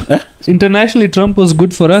Trump's dope. Internationally, Trump was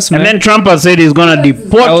good for us, man. And then Trump has said he's gonna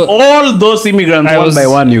deport I was- all those immigrants I one was- by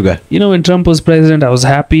one, you guys. You know, when Trump was president, I was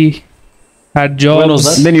happy. Had jobs. When was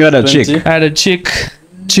that? Then you had a 20? chick. Had a chicks.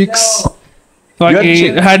 had Fucking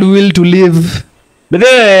chick? had will to live. But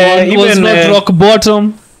then was even not rock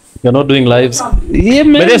bottom. You're not doing lives. Yeah,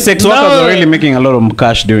 man. but then sex workers No. are really making a lot of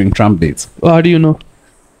cash during Trump dates. How do you know?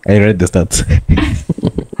 I read the stats.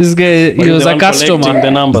 This guy, he You're was the a one collecting customer.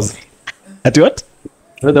 the numbers. At what?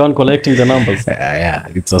 You're the one collecting the numbers. Yeah,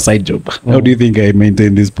 it's a side job. How do you think I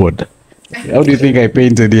maintain this pod? How do you think I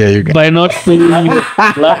painted here, you guys? By not paying,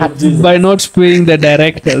 by not paying the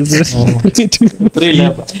directors. Three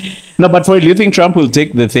level. No, but for real, do you think Trump will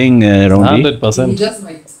take the thing around? You 100%. just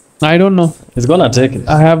might. I don't know. He's gonna take it.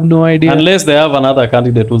 I have no idea. Unless they have another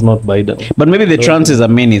candidate who's not Biden. But maybe the chances are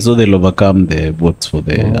many, so they'll overcome the votes for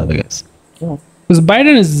the other guys. Because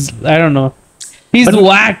Biden is, I don't know. He's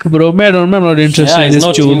whack, bro. Man, I'm not interested Yeah, in he's this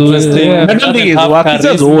not chudu. interesting. Yeah, I don't think he's Have work. He's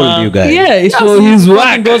just charisma. old, you guys. yeah so he's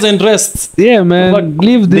whack. Goes and rests. Yeah, man. But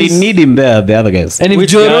Leave They this. need him there, the other guys. And if Which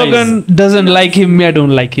Joe guys? Rogan doesn't like him, me, I don't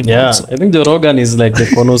like him. Yeah, also. I think Joe Rogan is like the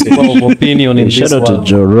connoisseur of opinion in Shout this out to world.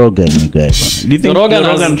 Joe Rogan, you guys. Do you think Joe Rogan Joe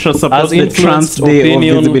Rogan has- should support has the Trans influenced Day of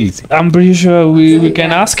opinion. Visibility? I'm pretty sure we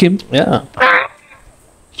can ask him. Yeah.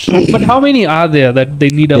 But how many are there that they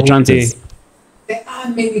need a The whole day? transes. There are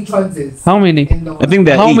many trances. How many? In the world. I think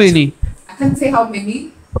there are How 8. many? I can't say how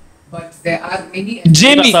many, but there are many. And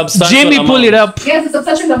Jamie, substantial Jamie, pull amount. it up. Yes, it's a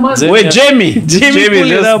substantial amount. Jamie- Wait, Jamie. Jamie, Jamie pull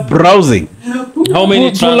is it just up. browsing. How many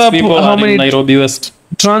Pull trans up people how are many- in Nairobi West?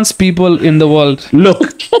 trans people in the world? Look,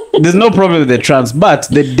 there's no problem with the trans, but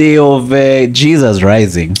the day of Jesus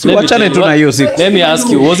rising. So Let me wachane tell you tu na what- hiyo siku. Let me ask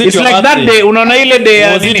you, was it It's your like birthday? that day, unaona ile day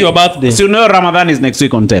ya Was it nini? your birthday? So you know Ramadan is next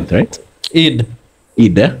week on 10th, right? Eid.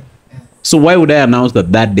 Eid, eh? So why would I announce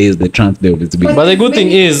that that day is the trans day of visibility? But the good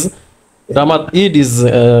thing is, Eid is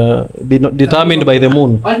determined by the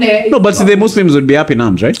moon. No, but see, the Muslims would be up in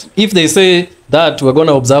arms, right? If they say that we're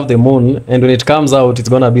gonna observe the moon, and when it comes out, it's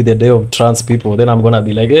gonna be the day of trans people, then I'm gonna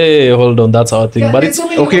be like, hey, hold on, that's our thing. But it's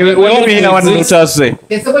Okay, let me hear what the doctors say.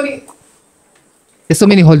 There's so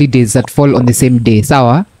many holidays that fall on the same day,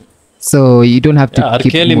 sawa. So you don't have to R.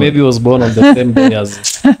 keep Kelly more. maybe was born on the same day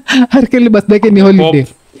as R. Kelly birthday ni holiday.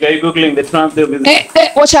 Are you googling the trans day of visibility?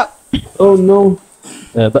 Watch out. Oh no.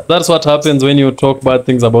 that's what happens when you talk bad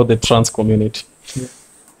things about the trans community.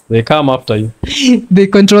 They come after you. They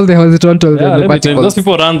control the horizontal Yeah, and the let me tell you, those verticals.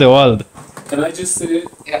 people run the world. Can I just say?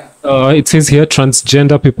 It says here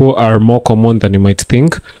transgender people are more common than you might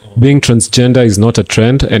think. Being transgender is not a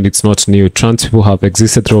trend and it's not new. Trans people have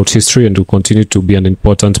existed throughout history and will continue to be an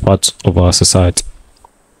important part of our society.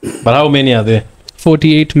 But how many are there?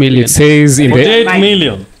 48 million. It says in 48 the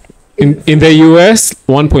million. in the US,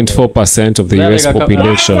 1.4% of the Yeah, US like a couple-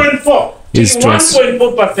 population 1.4. is trans.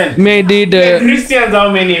 1.4%. Made it. Christians, how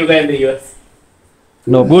many you got in the US?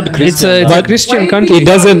 No, good It's Christian. a Christian country. It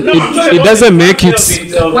doesn't. It doesn't make it.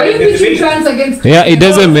 Why are you pitching trans against? Yeah, it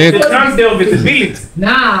doesn't make. The trans day of visibility.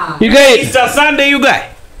 Nah. You guys, Easter Sunday, you guy.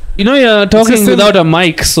 you know you're talking It's a without a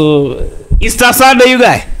mic, so Easter Sunday, you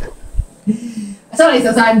guy. It's not. It's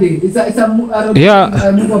a Sunday. It's a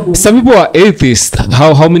Yeah. movable. Some people are atheists.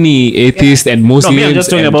 How many atheists and No, Muslims? me, I'm just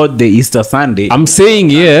talking and- about the Easter Sunday. I'm saying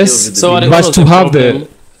yes, So what but was to the have problem?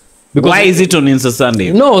 the Why is it on Easter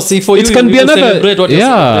Sunday? No, see, for it you, can you be another. celebrate what you're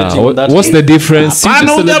Yeah, celebrating that what's day. the difference? You I just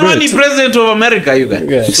know the celebrate. money president of America, you guys.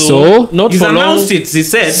 Yeah. So? not He's for long. announced it. He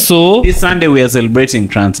said, So? this Sunday we are celebrating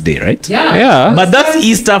Trans Day, right? Yeah. Yeah. But that's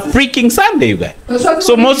Easter freaking Sunday, you guys.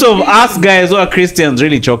 So most of us guys who are Christians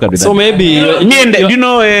really choke with that. So maybe Me and you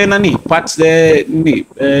know Nani Pat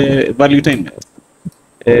Valutainment.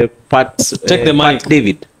 Pat Check the Pat mic.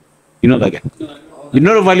 David. You know that guy. You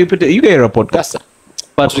know the value you guys are a podcaster.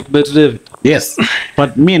 Patrick Bet David. Yes.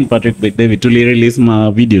 But me and Patrick David tuli release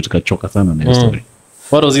my video tukachoka sana na hiyo story.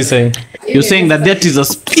 What was he saying? You're saying that is a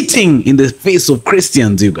spitting in the face of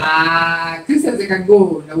Christians, you guys. Christians they can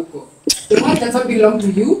go na huko. The one does not belong to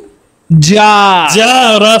you. Ja.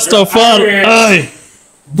 Ja, Rastafari.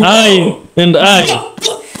 I and I.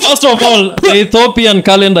 First of all, the Ethiopian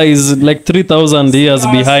calendar is like 3,000 years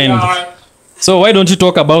behind. So why don't you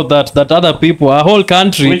talk about that? That other people, our whole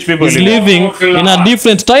country Which people is live? living in a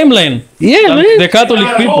different timeline. Yeah, than man. the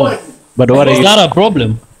Catholic people. But what are Is you that a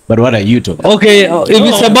problem? talking? Okay, if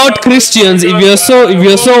it's about Christians, if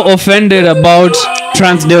you're so offended about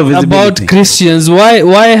Trans Day of Visibility. Christians,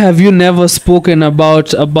 why have you never spoken about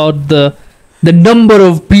the number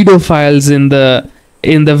of pedophiles in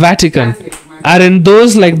the Vatican? Aren't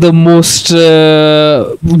those like the most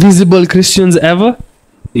visible Christians ever?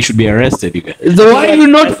 They should be arrested, you guys. So why are you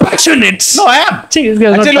not passionate? No, I am. I tell you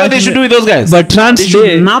what they should do with those guys. But trans They should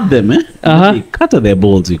day, nab them, eh? Uh-huh. They cut their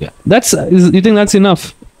balls, you guys. you think that's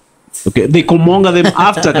enough? Okay, they kumonga them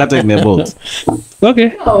after cutting their balls.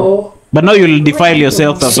 Okay. No. But now you'll defile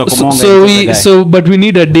yourself after kumonga. So and cut the guy. but we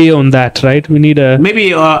need a day on that, right? We need a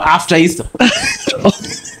Maybe after Easter.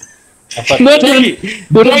 not Day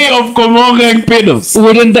of kumonga and pedos.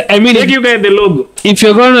 wouldn't I mean Take you guys the logo. if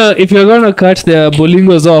you're gonna cut the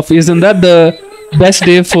bolingos off, isn't that the best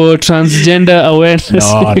day for transgender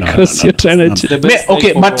awareness? No, because you're trying to The best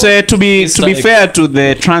Okay, day but for to be Easter egg. fair to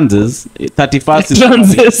the transes, 31st is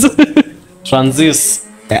transis. Transis.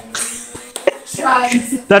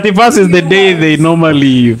 31st is the day they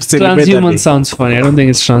normally celebrate. that Transhuman day. sounds funny. I don't think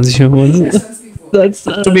it's transhuman. That's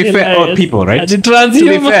To be fair, people, right? The To be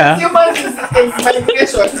transhuman. fair, Humans is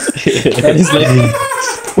manipulation. That is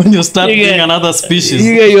like when you start You being get- another species.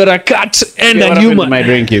 You're a cat and what a happened to human. my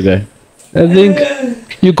drink, you guys. I think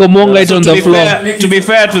you commongate So on to the be floor. fair, to be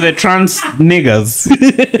fair to the trans niggers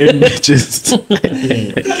and bitches.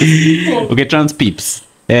 Okay, trans peeps.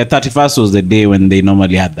 31st was the day when they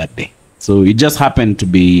normally had that day. So it just happened to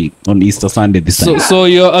be on Easter Sunday this time. So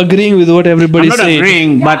you're agreeing with what I'm everybody's not saying.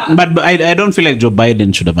 agreeing, but I don't feel like Joe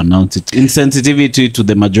Biden should have announced it. Insensitivity to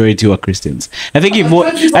the majority who are Christians. I think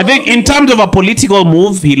in terms of a political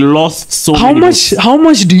move, he lost so How many much? votes. How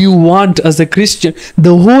much do you want as a Christian?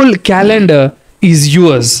 The whole calendar is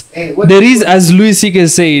yours. Hey, what- There is, as Louis C.K.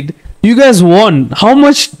 said, you guys won. How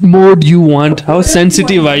much more do you want? How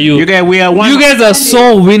sensitive are you? You guys, we are one. You guys are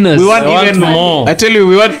so winners. we want I want even more. more. I tell you,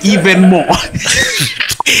 we want even more.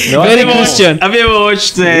 Very Christian. Have you ever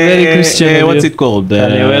watched Very Christian of what's you. it called?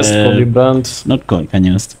 Kanye West, Kobe Bryant. Not called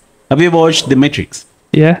Kanye West. Have you ever watched The Matrix?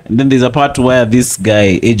 Yeah. And then there's a part where this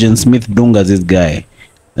guy, Agent Smith Dungas, this guy,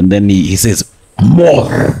 and then he says,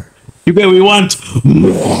 more. You guys, we want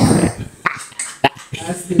more.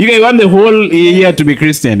 You guys want the whole year to be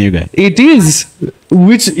Christian, you guys. It is.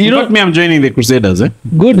 Which, you You know, know me, I'm joining the Crusaders, eh?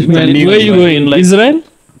 good, man. new Where are you one. going? Israel?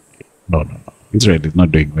 No. Israel is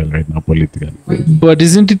not doing well right now politically. But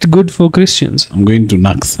isn't it good for Christians? I'm going to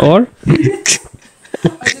Nax. Or?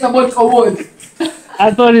 It's about award. I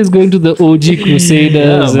thought he's going to the OG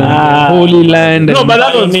Crusaders and Holy Land. No, and- but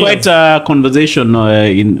that was quite a conversation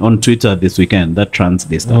on Twitter this weekend, that trans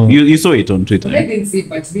day stuff. You saw it on Twitter. I didn't see,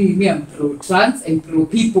 but me, I'm pro trans and pro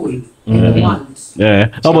people in the world. Yeah.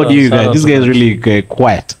 How about you guys? This guy is really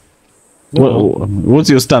quiet. What's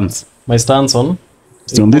your stance My stance on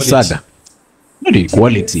on this equality. saga? Not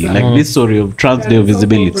equality, like this story of trans day of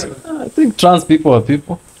visibility. I think trans people are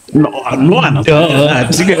people. No one. What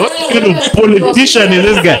kind of politician is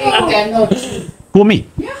this guy? They're not. Who, me?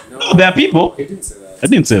 No, there are people. I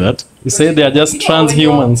didn't say that. You say they are just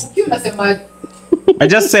transhumans. You unasema I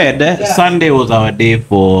just said Sunday was our day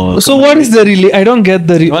for. So what is the really? I don't get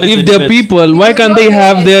the. What is If the they're debate? people, why can't they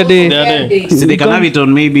have their day? Their day. So they can have it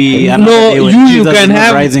on maybe another No, day when you Jesus can is not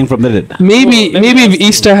have- rising from the dead. Maybe if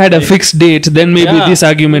Easter had a fixed date, then maybe Yeah. this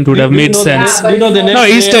argument would have You made know sense. You know the next No,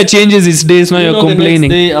 day, Easter changes its days. Now you you're know the complaining.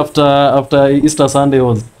 next day after Easter Sunday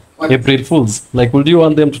was April Fools. Like, would you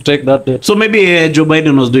want them to take that day? So maybe Joe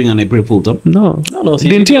Biden was doing an April Fool, huh? No, No,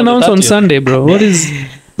 didn't he did on the announce on 30th. Sunday, bro? What is?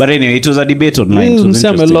 But anyway, it was a debate online. It was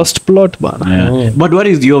I'm a interesting. lost plot, man. Yeah. But what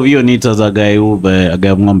is your view on it as a guy of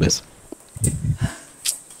Ngombes?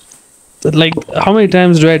 Like, how many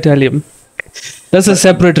times do I tell him? That's a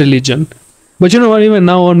separate religion. But you know what? Even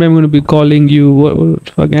now on, I'm going to be calling you.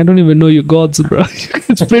 Fuck, I don't even know your gods, bro.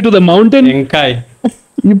 Just pray to the mountain. Enkai.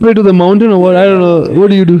 You pray to the mountain or what? I don't know.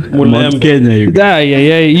 What do you do? Mount Kenya. Yeah.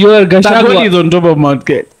 You are That one Gashagwa. is on top of Mount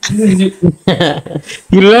Kenya.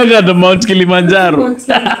 You learned at the Mount Kilimanjaro.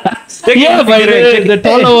 Yeah, but the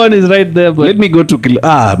taller one is right there. But Let me go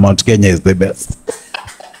to Mount Kenya is the best.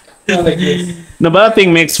 No, but that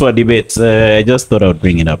thing makes for debates. I just thought I would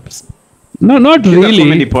bring it up. no, not It's a comedy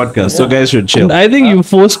really. podcast, so guys should chill. I think you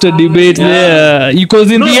forced a debate there. Because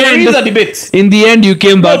in No, the there end, is a debate. in the end, you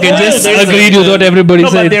came back and just there is a agreed with what everybody No,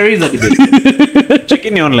 but said. there is a debate. Check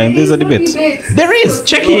in online. There's a debate. There is.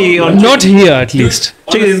 Check it on. Not here, at least.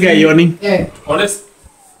 Check this guy yawning. Yeah. Honest.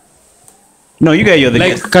 No, you guys, you're the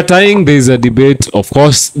Like guest. Kataing, there's a debate. Of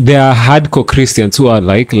course, there are hardcore Christians who are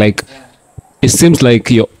like it seems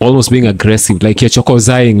like you're almost being aggressive, like you're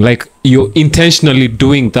chokozaying, like you're intentionally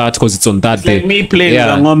doing that because it's on that day. Like me playing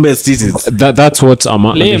Yeah. with Ngombe's thesis. That's what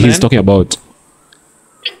Play, he's man. talking about.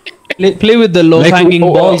 Play with the low hanging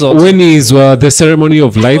balls also. when is the ceremony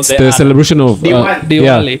of lights, the the Arab. celebration of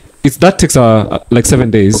Diwali. it's that takes like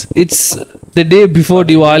 7 days. It's the day before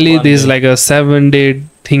Diwali. There's like a 7-day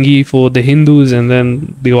thingy for the Hindus, and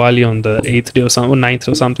then Diwali on the 8th day or 9th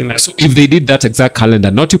or something like that. So if they did that exact calendar,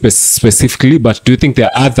 not you specifically, but do you think there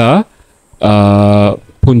are other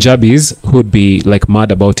Punjabis who'd be like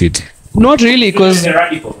mad about it? Not really, because They're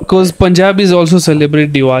radical. Punjabis also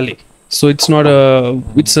celebrate Diwali, so it's not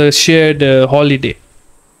it's a shared holiday.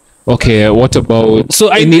 Okay, what about So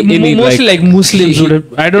mostly like Muslims would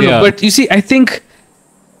have, I don't know, Yeah. but you see, I think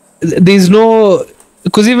there's no,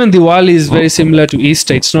 because even Diwali is very similar to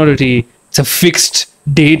Easter. It's not really, it's a fixed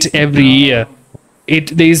date every year.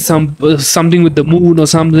 There is something with the moon or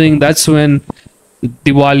something. That's when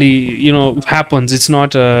Diwali, happens. It's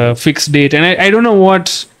not a fixed date, and I don't know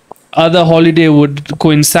what other holiday would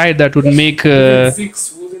coincide that would make.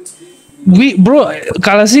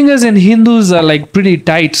 Kalasingas and Hindus are like pretty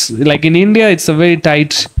tight. Like in India, it's a very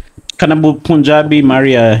tight. Can a Punjabi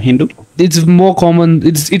marry a Hindu? It's more common.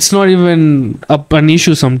 It's not even an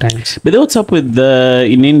issue sometimes. But what's up with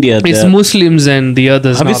in India? It's Muslims and the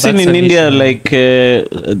others. Have now, you seen that's in an India issue. like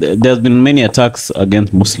there's been many attacks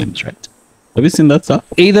against Muslims, right? Have you seen that stuff?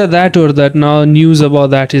 Either that or that now news about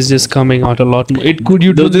that is just coming out a lot more. It could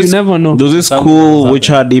you never know. There was this school which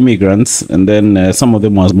had immigrants, and then some of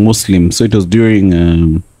them was Muslim. So it was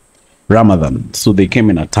during Ramadan. So they came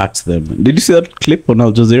and attacked them. Did you see that clip on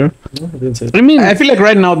Al Jazeera? I mean, I feel like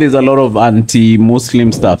right now there's a lot of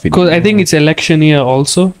anti-Muslim stuff. because I think it's election year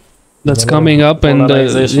also. That's coming up, and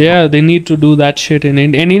polarization. they need to do that shit in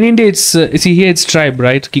India. And in India, it's see here it's tribe,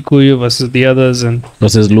 right? Kikuyu versus the others, and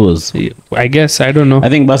versus Luas. I guess I don't know. I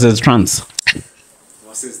think versus trans.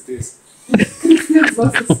 What is this?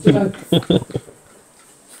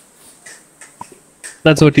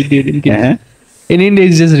 That's what he did in India. Uh-huh. In India,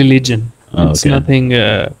 it's just religion. It's okay. nothing.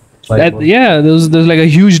 There's like a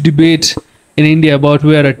huge debate in India about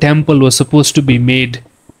where a temple was supposed to be made,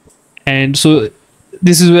 and so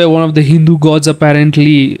this is where one of the Hindu gods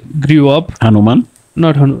apparently grew up. Hanuman?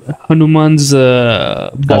 Not Hanuman's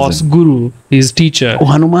boss, Cousin. guru, his teacher. Oh,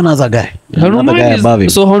 Hanuman has a guy. Another Hanuman guy above him.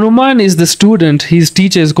 so Hanuman is the student. His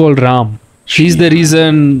teacher is called Ram. He's the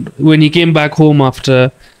reason when he came back home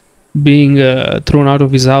after being thrown out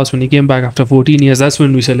of his house. When he came back after 14 years, that's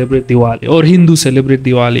when we celebrate Diwali, or Hindus celebrate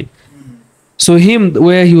Diwali. So him,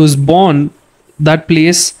 where he was born, that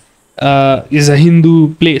place is a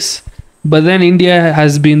Hindu place. But then India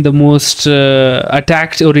has been the most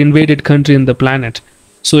attacked or invaded country in the planet.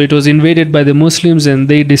 So it was invaded by the Muslims, and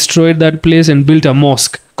they destroyed that place and built a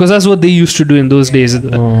mosque, because that's what they used to do in those days.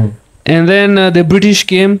 And then the British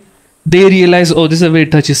came. They realized, oh, this is a very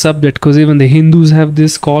touchy subject, because even the Hindus have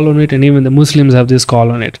this call on it, and even the Muslims have this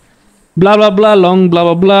call on it. Blah blah blah, long blah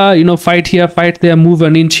blah blah. You know, fight here, fight there, move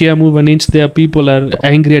an inch here, move an inch there. People are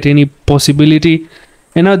angry at any possibility.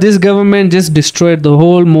 And now this government just destroyed the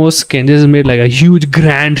whole mosque and just made like a huge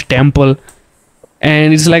grand temple.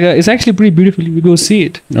 And it's actually pretty beautiful. You go see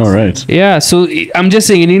it. All right. Yeah. So I'm just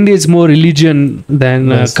saying, in India, it's more religion than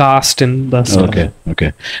caste and that stuff.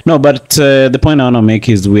 Okay. No, but the point I want to make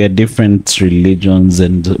is we are different religions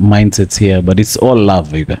and mindsets here, but it's all love,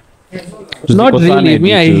 Vega. Not really.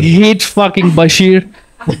 Me, I hate fucking Bashir.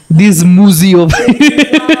 This Muzi of.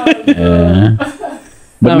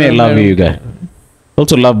 But No, me, I no, love no. you, guy.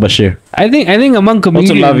 Also love Bashir. I think among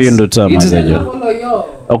comedians. Also love you, Nduta, it's- Follow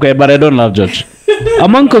yo. Okay, but I don't love George.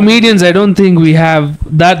 among comedians, I don't think we have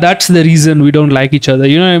that. That's the reason we don't like each other.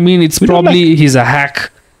 You know what I mean? It's probably he's a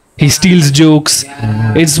hack. He steals jokes.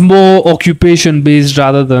 It's more occupation based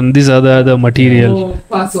rather than this other material. Oh,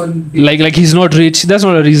 person. Like he's not rich. That's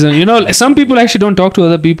not a reason. You know, like, some people actually don't talk to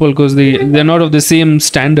other people because they're not of the same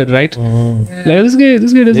standard, right? Like this guy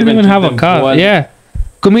doesn't even have a car. one. Yeah,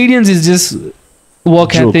 comedians is just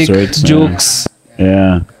work Jokes, ethic, right? jokes.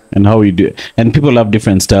 Yeah. And how we do. And people have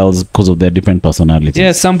different styles because of their different personalities.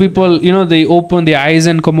 Yeah, some people, you know, they open their eyes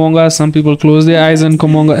and Komonga. Some people close their eyes and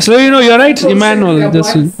Komonga. So, you know, you're right, Emmanuel.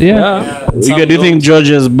 Yeah. Do you think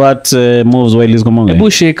George's butt moves while he's coming? Abu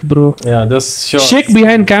shake, bro. Yeah, that's sure. Shake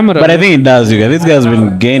behind camera. But I think it does, you guys. This guy's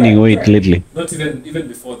been gaining weight lately. Not even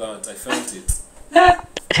before that, I felt it.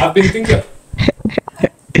 I've been thinking.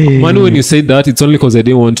 Manu, when you said that, it's only because I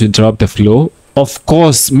didn't want to interrupt the flow. Of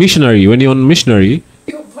course, missionary. When you're on missionary,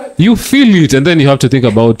 you feel it, and then you have to think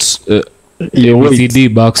about your CD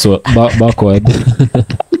backward.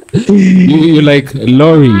 You're like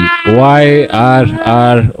Lorry,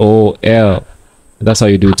 YRROL. That's how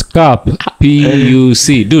you do it. Cup,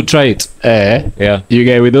 PUC. Dude, try it. Yeah. You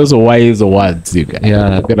guys with those wise words, you guys.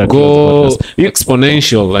 Yeah. Go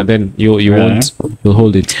exponential, and then you won't. You'll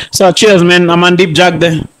hold it. So cheers, man. Amandeep Jack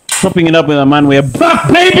there. Topping it up with a man. We're back,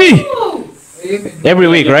 baby! Every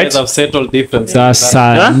week, You right? guys have settled difference. That's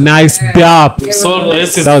a nice dab. So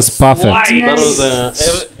this is That was perfect. that was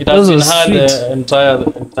it That has been was hard sweet. Entire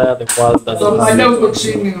the world that So I know what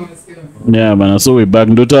chini unasikia. Yeah, man. So we're back.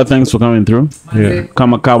 Nduta, thanks for coming through. Yeah.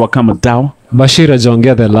 Kama kawa, kama dao. Bashir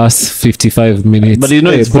ajaongea the last 55 minutes. But you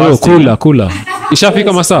know it's bro, fasting. kula.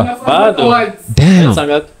 Ishafika masaa? Bado. Damn.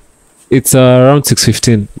 Sangat. It's around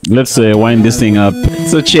 6:15. Let's wind this thing up.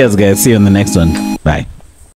 So cheers, guys. See you on the next one. Bye.